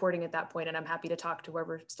off the recording at that point and I'm happy to talk to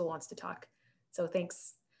whoever still wants to talk. So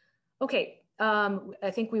thanks. Okay,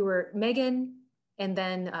 I think we were Megan and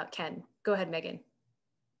then Ken. Go ahead, Megan,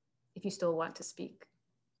 if you still want to speak.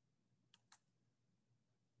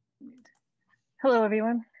 Hello,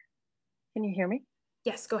 everyone. Can you hear me?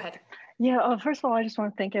 Yes, go ahead. Yeah, first of all, I just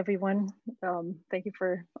want to thank everyone. Thank you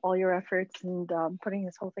for all your efforts and putting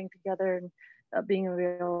this whole thing together and being a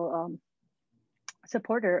real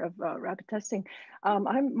supporter of rapid testing.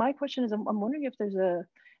 My question is, I'm wondering if there's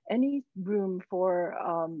any room for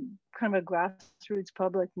kind of a grassroots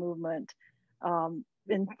public movement in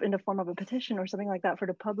the form of a petition or something like that for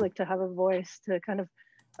the public to have a voice to kind of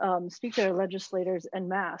speak to their legislators en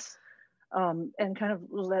masse and kind of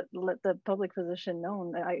let the public position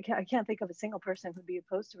known. I can't think of a single person who'd be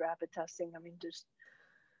opposed to rapid testing. I mean, just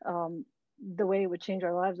the way it would change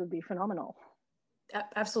our lives would be phenomenal.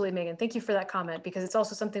 Absolutely, Megan. Thank you for that comment, because it's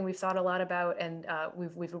also something we've thought a lot about and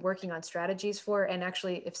we've been working on strategies for. And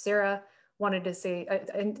actually, if Sarah wanted to say,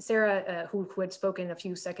 and Sarah, who had spoken a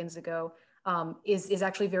few seconds ago, is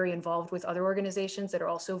actually very involved with other organizations that are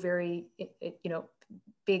also very,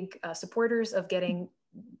 big supporters of getting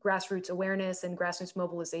grassroots awareness and grassroots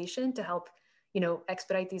mobilization to help,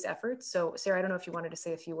 expedite these efforts. So Sarah, I don't know if you wanted to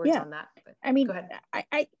say a few words on that. But I mean, go ahead.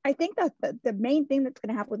 I think that the main thing that's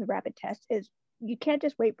going to happen with the rapid test is you can't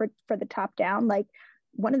just wait for the top down. Like,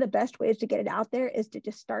 one of the best ways to get it out there is to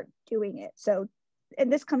just start doing it. So,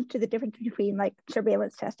 and this comes to the difference between like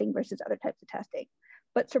surveillance testing versus other types of testing.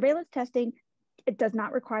 But surveillance testing, it does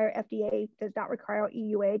not require FDA, does not require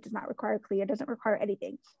EUA, does not require CLIA, doesn't require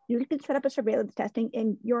anything. You can set up a surveillance testing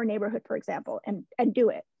in your neighborhood, for example, and do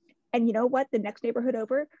it. And you know what? The next neighborhood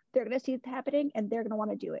over, they're going to see it happening and they're going to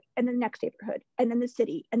want to do it. And then the next neighborhood, and then the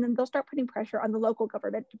city, and then they'll start putting pressure on the local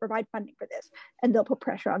government to provide funding for this. And they'll put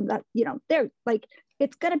pressure on that, you know, they're like,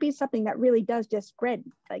 it's going to be something that really does just spread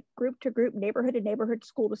like group to group, neighborhood to neighborhood,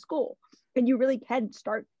 school to school. And you really can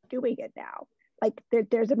start doing it now. Like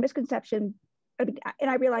there's a misconception. I mean, and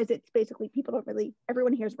I realize it's basically people don't really,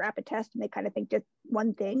 everyone hears rapid test and they kind of think just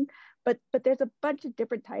one thing, but there's a bunch of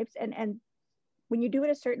different types. And when you do it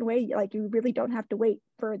a certain way, like you really don't have to wait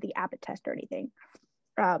for the Abbott test or anything.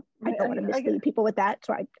 I don't want to mislead people with that.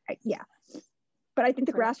 So yeah. But I think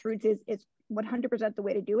the grassroots is 100% the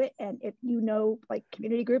way to do it. And if you know, like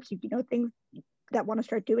community groups, if you know things that want to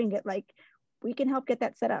start doing it, like we can help get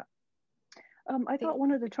that set up. I thought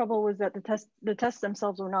one of the trouble was that the tests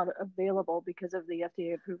themselves were not available because of the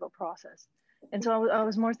FDA approval process. And so I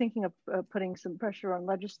was more thinking of putting some pressure on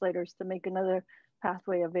legislators to make another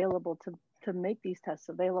pathway available to make these tests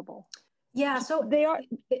available. Yeah, so they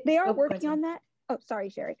are working on that. Oh, sorry,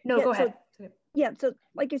 Cherie. No, yeah, go ahead. Yeah, so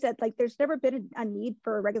like you said, like there's never been a need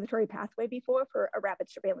for a regulatory pathway before for a rapid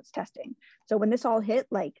surveillance testing. So when this all hit,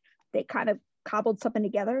 like they kind of cobbled something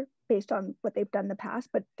together based on what they've done in the past,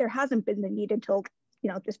 but there hasn't been the need until, you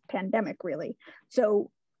know, this pandemic really.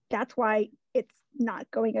 So that's why it's not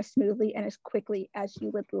going as smoothly and as quickly as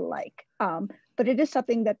you would like. But it is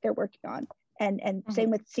something that they're working on. And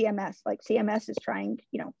same with CMS, like CMS is trying,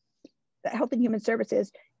 you know, the Health and Human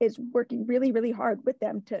Services is working really, really hard with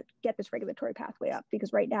them to get this regulatory pathway up,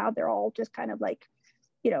 because right now they're all just kind of like,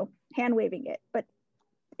 you know, hand waving it, but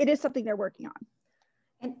it is something they're working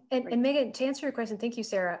on. And Megan, to answer your question, thank you,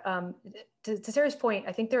 Sarah. To Sarah's point,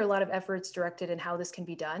 I think there are a lot of efforts directed in how this can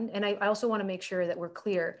be done. And I also want to make sure that we're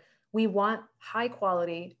clear. We want high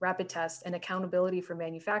quality rapid tests and accountability for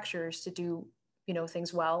manufacturers to do, you know,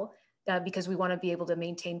 things well, because we want to be able to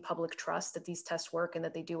maintain public trust that these tests work and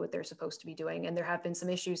that they do what they're supposed to be doing. And there have been some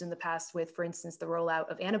issues in the past with, for instance, the rollout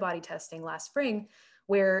of antibody testing last spring,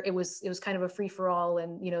 where it was kind of a free for all,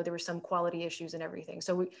 and you know there were some quality issues and everything.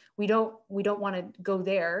 So we don't want to go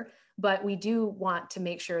there, but we do want to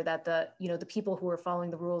make sure that the people who are following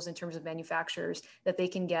the rules in terms of manufacturers, that they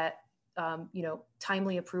can get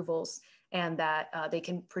timely approvals, and that they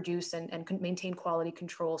can produce and maintain quality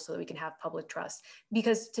control so that we can have public trust.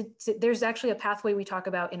 Because there's actually a pathway we talk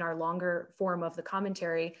about in our longer form of the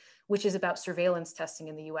commentary, which is about surveillance testing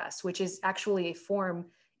in the US, which is actually a form,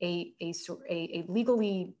 a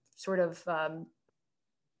legally sort of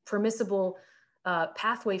permissible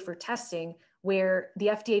pathway for testing, where the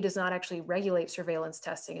FDA does not actually regulate surveillance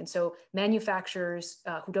testing. And so manufacturers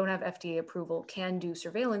who don't have FDA approval can do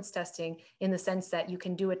surveillance testing, in the sense that you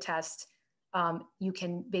can do a test. You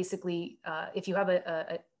can basically, if you have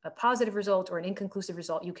a positive result or an inconclusive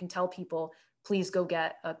result, you can tell people, please go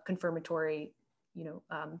get a confirmatory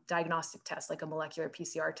diagnostic test, like a molecular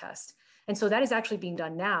PCR test. And so that is actually being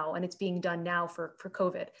done now, and it's being done now for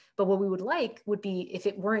COVID. But what we would like would be if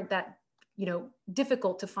it weren't that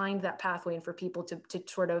difficult to find that pathway, and for people to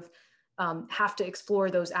sort of have to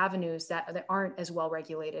explore those avenues that aren't as well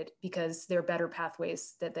regulated, because there are better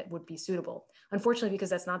pathways that would be suitable. Unfortunately,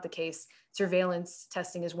 because that's not the case, surveillance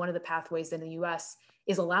testing is one of the pathways that in the US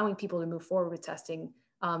is allowing people to move forward with testing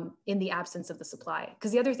in the absence of the supply.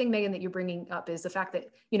 Because the other thing, Megan, that you're bringing up is the fact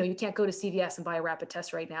that you can't go to CVS and buy a rapid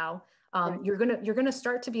test right now. Right. You're gonna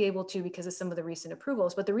start to be able to, because of some of the recent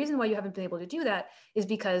approvals. But the reason why you haven't been able to do that is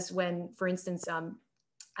because when, for instance,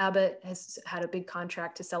 Abbott has had a big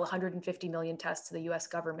contract to sell 150 million tests to the US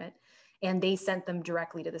government, and they sent them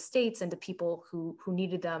directly to the states and to people who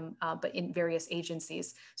needed them, but in various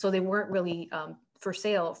agencies. So they weren't really for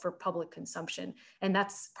sale for public consumption. And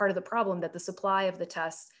that's part of the problem, that the supply of the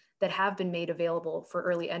tests that have been made available for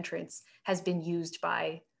early entrants has been used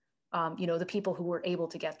by the people who were able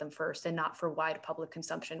to get them first, and not for wide public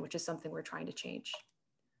consumption, which is something we're trying to change.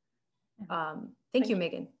 Thank you,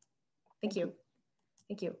 Megan. Thank you.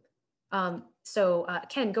 Thank you. So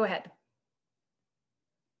Ken, go ahead.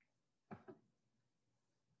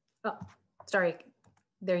 Oh, sorry.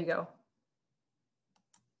 There you go.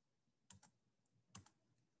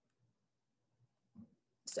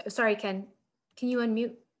 So, sorry, Ken. Can you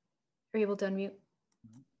unmute? Are you able to unmute?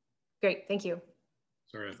 Great, thank you.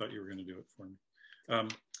 Sorry, I thought you were going to do it for me.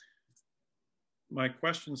 My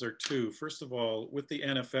questions are two. First of all, with the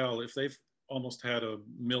NFL, if they've almost had 1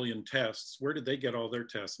 million tests, where did they get all their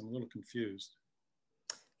tests? I'm a little confused.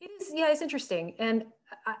 It is, yeah, it's interesting. And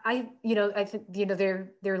I think, there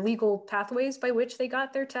are legal pathways by which they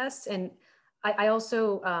got their tests. And I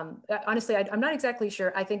also, honestly, I'm not exactly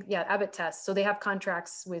sure. I think, yeah, Abbott tests. So they have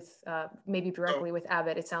contracts with, maybe directly with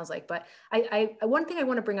Abbott, it sounds like. But one thing I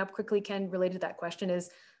want to bring up quickly, Ken, related to that question is,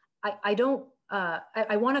 I don't,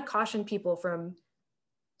 I want to caution people from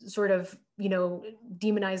sort of, you know,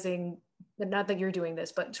 demonizing, not that you're doing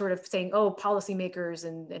this, but sort of saying, oh, policymakers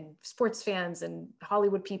and sports fans and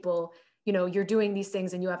Hollywood people, you know, you're doing these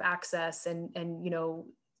things and you have access and you know,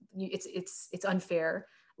 it's unfair.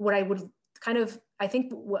 What I would kind of, I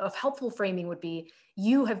think a helpful framing would be,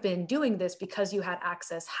 you have been doing this because you had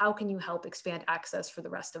access. How can you help expand access for the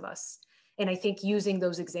rest of us? And I think using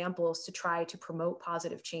those examples to try to promote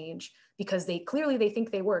positive change, because they clearly, they think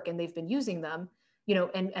they work and they've been using them, you know,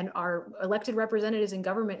 and our elected representatives in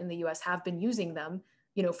government in the US have been using them,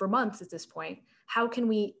 you know, for months at this point. How can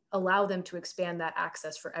we allow them to expand that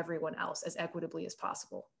access for everyone else as equitably as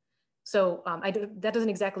possible? So that doesn't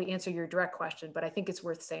exactly answer your direct question, but I think it's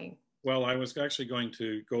worth saying. Well, I was actually going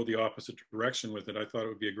to go the opposite direction with it. I thought it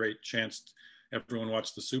would be a great chance. Everyone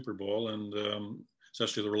watched the Super Bowl, and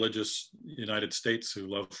especially the religious United States who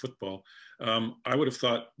love football. I would have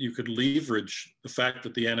thought you could leverage the fact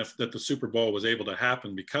that the Super Bowl was able to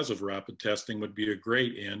happen because of rapid testing would be a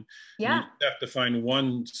great in. Yeah. You have to find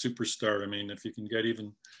one superstar. I mean, if you can get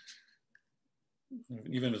even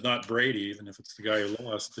if it's not Brady, even if it's the guy who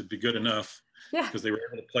lost, it'd be good enough. Yeah. Because they were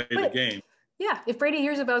able to play the game. Yeah, if Brady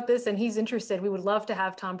hears about this and he's interested, we would love to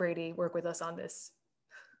have Tom Brady work with us on this.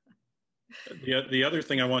 The other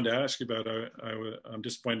thing I wanted to ask you about, I'm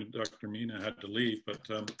disappointed Dr. Mina had to leave, but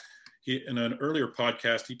in an earlier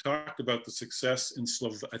podcast, he talked about the success in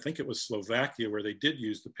I think it was Slovakia, where they did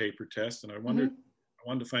use the paper test. And I wondered, I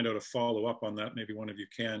wanted to find out a follow-up on that, maybe one of you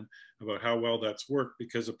can, about how well that's worked,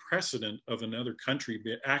 because a precedent of another country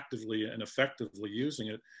actively and effectively using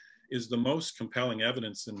it is the most compelling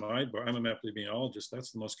evidence in my book. I'm a epidemiologist.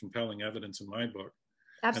 That's the most compelling evidence in my book.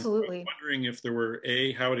 Absolutely. And I was wondering if there were,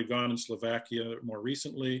 how it had gone in Slovakia more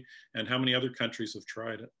recently, and how many other countries have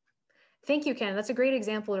tried it. Thank you, Ken. That's a great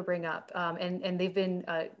example to bring up. And they've been,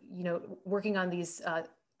 you know, working on these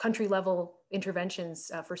country level interventions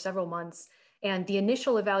for several months. And the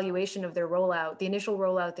initial evaluation of their rollout, the initial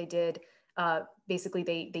rollout they did, basically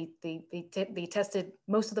they tested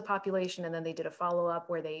most of the population, and then they did a follow-up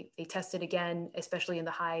where they tested again, especially in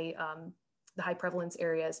the high prevalence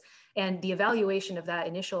areas. And the evaluation of that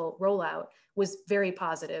initial rollout was very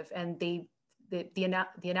positive. And the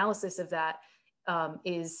analysis of that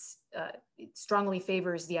it strongly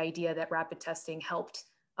favors the idea that rapid testing helped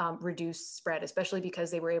reduce spread, especially because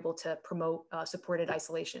they were able to promote supported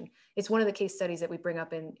isolation. It's one of the case studies that we bring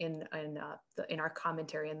up in our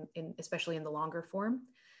commentary, and especially in the longer form.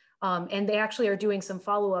 And they actually are doing some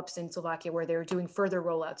follow-ups in Slovakia where they're doing further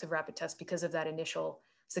rollouts of rapid tests because of that initial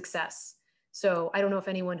success. So I don't know if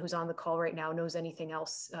anyone who's on the call right now knows anything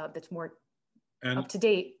else that's more up to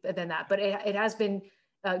date than that, but it has been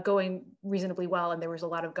going reasonably well, and there was a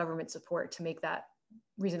lot of government support to make that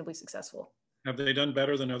reasonably successful. Have they done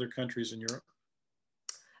better than other countries in Europe?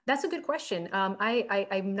 That's a good question.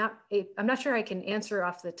 I'm not sure I can answer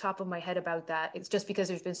off the top of my head about that. It's just because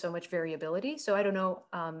there's been so much variability. So I don't know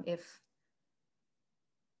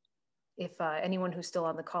if anyone who's still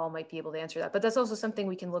on the call might be able to answer that, but that's also something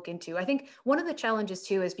we can look into. I think one of the challenges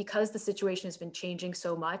too is because the situation has been changing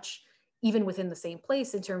so much, even within the same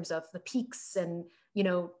place in terms of the peaks and, you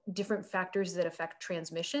know, different factors that affect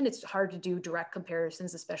transmission, it's hard to do direct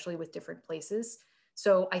comparisons, especially with different places.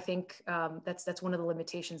 So I think that's one of the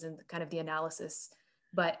limitations in kind of the analysis.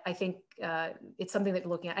 But I think it's something that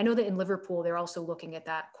we're looking at. I know that in Liverpool, they're also looking at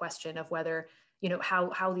that question of whether, you know,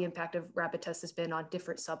 how the impact of rapid tests has been on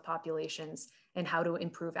different subpopulations and how to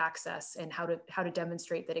improve access and how to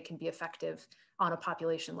demonstrate that it can be effective on a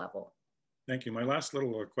population level. Thank you. My last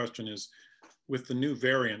little question is, with the new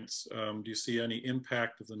variants, do you see any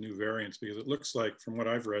impact of the new variants? Because it looks like, from what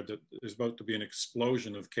I've read, that there's about to be an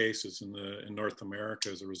explosion of cases in North America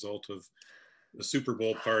as a result of the Super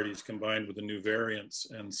Bowl parties combined with the new variants.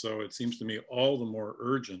 And so it seems to me all the more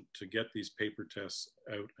urgent to get these paper tests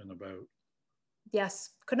out and about.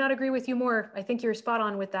 Yes, could not agree with you more. I think you're spot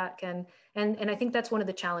on with that, Ken. And I think that's one of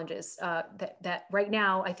the challenges that right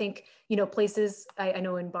now, I think, you know, places, I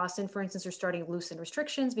know in Boston, for instance, are starting to loosen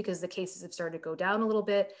restrictions because the cases have started to go down a little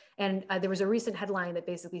bit. And there was a recent headline that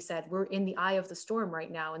basically said, we're in the eye of the storm right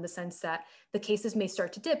now, in the sense that the cases may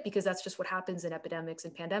start to dip because that's just what happens in epidemics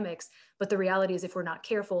and pandemics. But the reality is, if we're not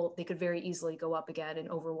careful, they could very easily go up again and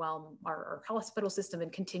overwhelm our hospital system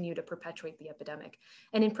and continue to perpetuate the epidemic.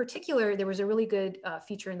 And in particular, there was a really good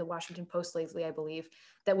feature in the Washington Post lately, I believe,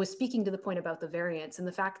 that was speaking to the point about the variants and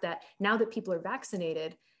the fact that now that people are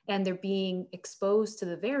vaccinated and they're being exposed to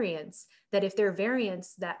the variants, that if there are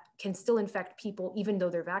variants that can still infect people, even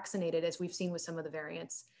though they're vaccinated, as we've seen with some of the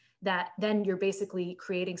variants, that then you're basically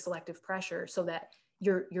creating selective pressure so that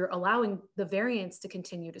you're allowing the variants to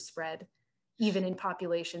continue to spread, even in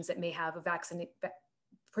populations that may have a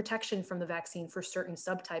protection from the vaccine for certain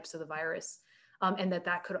subtypes of the virus, and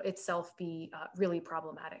that could itself be really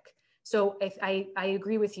problematic. So I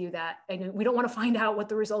agree with you that we don't want to find out what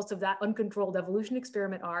the results of that uncontrolled evolution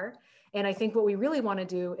experiment are. And I think what we really want to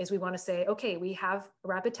do is we want to say, okay, we have a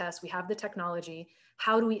rapid test, we have the technology.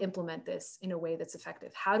 How do we implement this in a way that's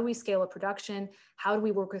effective? How do we scale up production? How do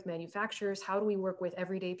we work with manufacturers? How do we work with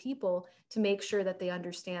everyday people to make sure that they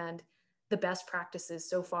understand the best practices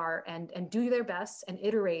so far and do their best and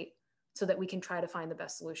iterate so that we can try to find the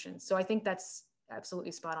best solutions? So I think that's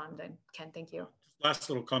absolutely spot on, Ken. Thank you. Last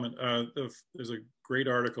little comment. There's a great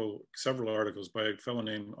article, several articles by a fellow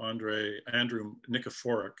named Andrew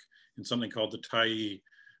Nikiforuk in something called the TIE,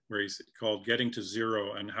 where he's called Getting to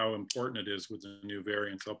Zero and how important it is with the new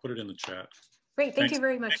variants. I'll put it in the chat. Great, thank you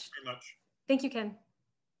very much. Thanks very much. Thank you, Ken.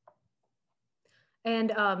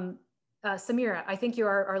 And Samira, I think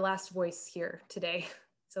you're our last voice here today,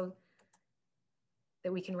 so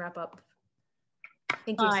that we can wrap up.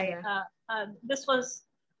 Thank you, Samira. Hi, this was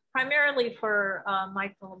primarily for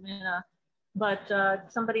Michael Mina, but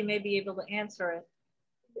somebody may be able to answer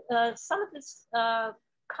it. Some of this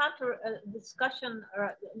discussion, or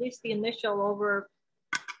at least the initial, over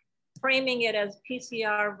framing it as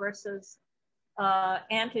PCR versus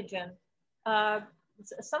antigen.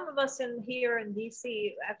 Some of us here in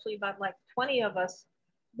DC, actually about like 20 of us,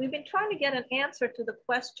 we've been trying to get an answer to the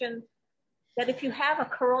question that if you have a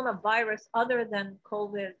coronavirus other than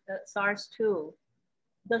COVID, SARS-2,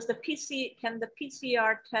 can the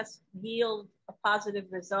PCR test yield a positive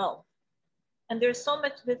result? And there's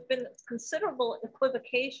been considerable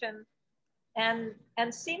equivocation and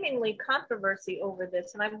seemingly controversy over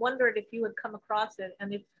this. And I wondered if you had come across it,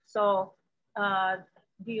 and if so,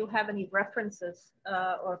 do you have any references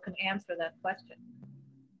or can answer that question?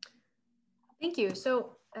 Thank you.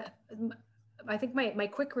 So I think my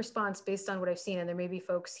quick response based on what I've seen, and there may be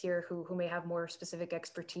folks here who may have more specific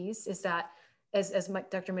expertise, is that as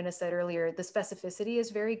Dr. Mina said earlier, the specificity is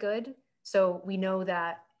very good. So we know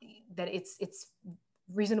that it's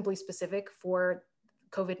reasonably specific for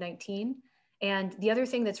COVID-19. And the other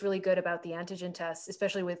thing that's really good about the antigen tests,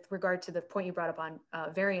 especially with regard to the point you brought up on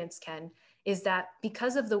variants, Ken, is that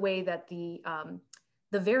because of the way that the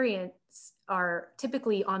variants are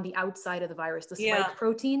typically on the outside of the virus, the spike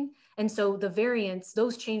protein. And so the variants,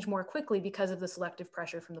 those change more quickly because of the selective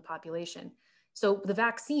pressure from the population. So the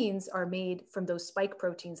vaccines are made from those spike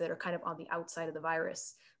proteins that are kind of on the outside of the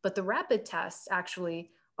virus. But the rapid tests actually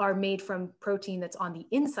are made from protein that's on the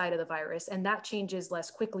inside of the virus, and that changes less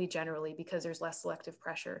quickly generally because there's less selective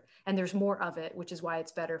pressure and there's more of it, which is why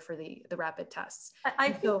it's better for the rapid tests.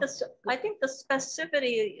 I think the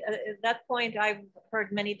specificity, that point I've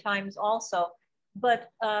heard many times also, but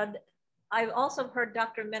I've also heard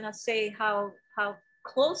Dr. Mina say how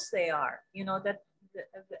close they are, you know,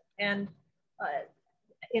 and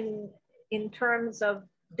in terms of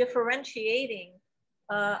differentiating.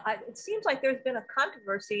 It seems like there's been a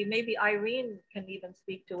controversy, maybe Irene can even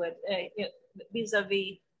speak to it,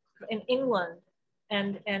 vis-a-vis in England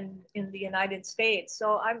and in the United States.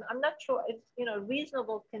 So I'm not sure, it's, you know,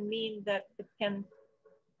 reasonable can mean that it can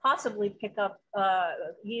possibly pick up,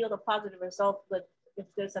 yield a positive result with if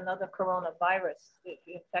there's another coronavirus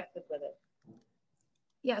infected with it.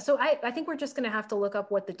 Yeah, so I think we're just going to have to look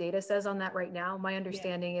up what the data says on that right now. My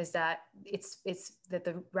understanding is that it's that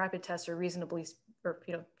the rapid tests are reasonably, or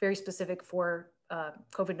very specific for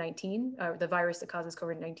COVID-19, the virus that causes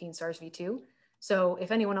COVID-19, SARS-V2. So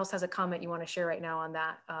if anyone else has a comment you want to share right now on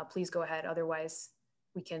that, please go ahead. Otherwise,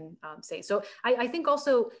 we can say. So I think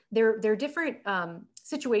also there are different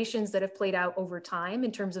situations that have played out over time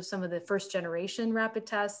in terms of some of the first generation rapid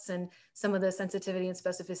tests and some of the sensitivity and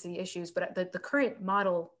specificity issues. But the current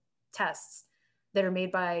model tests that are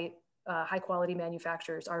made by high quality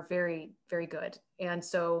manufacturers are very, very good. And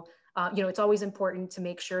so, it's always important to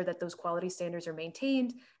make sure that those quality standards are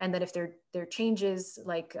maintained, and that if there are changes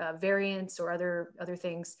like variants or other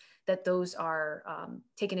things, that those are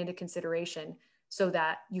taken into consideration, so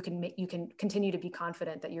that you can continue to be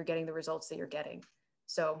confident that you're getting the results that you're getting.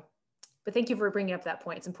 So, but thank you for bringing up that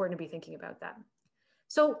point. It's important to be thinking about that.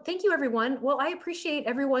 So thank you, everyone. Well, I appreciate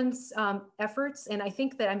everyone's efforts, and I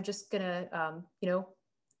think that I'm just gonna,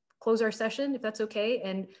 close our session if that's okay.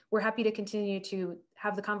 And we're happy to continue to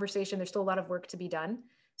have the conversation. There's still a lot of work to be done.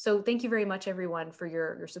 So thank you very much, everyone, for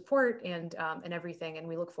your support and everything. And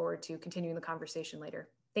we look forward to continuing the conversation later.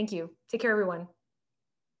 Thank you. Take care, everyone.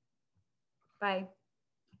 Bye.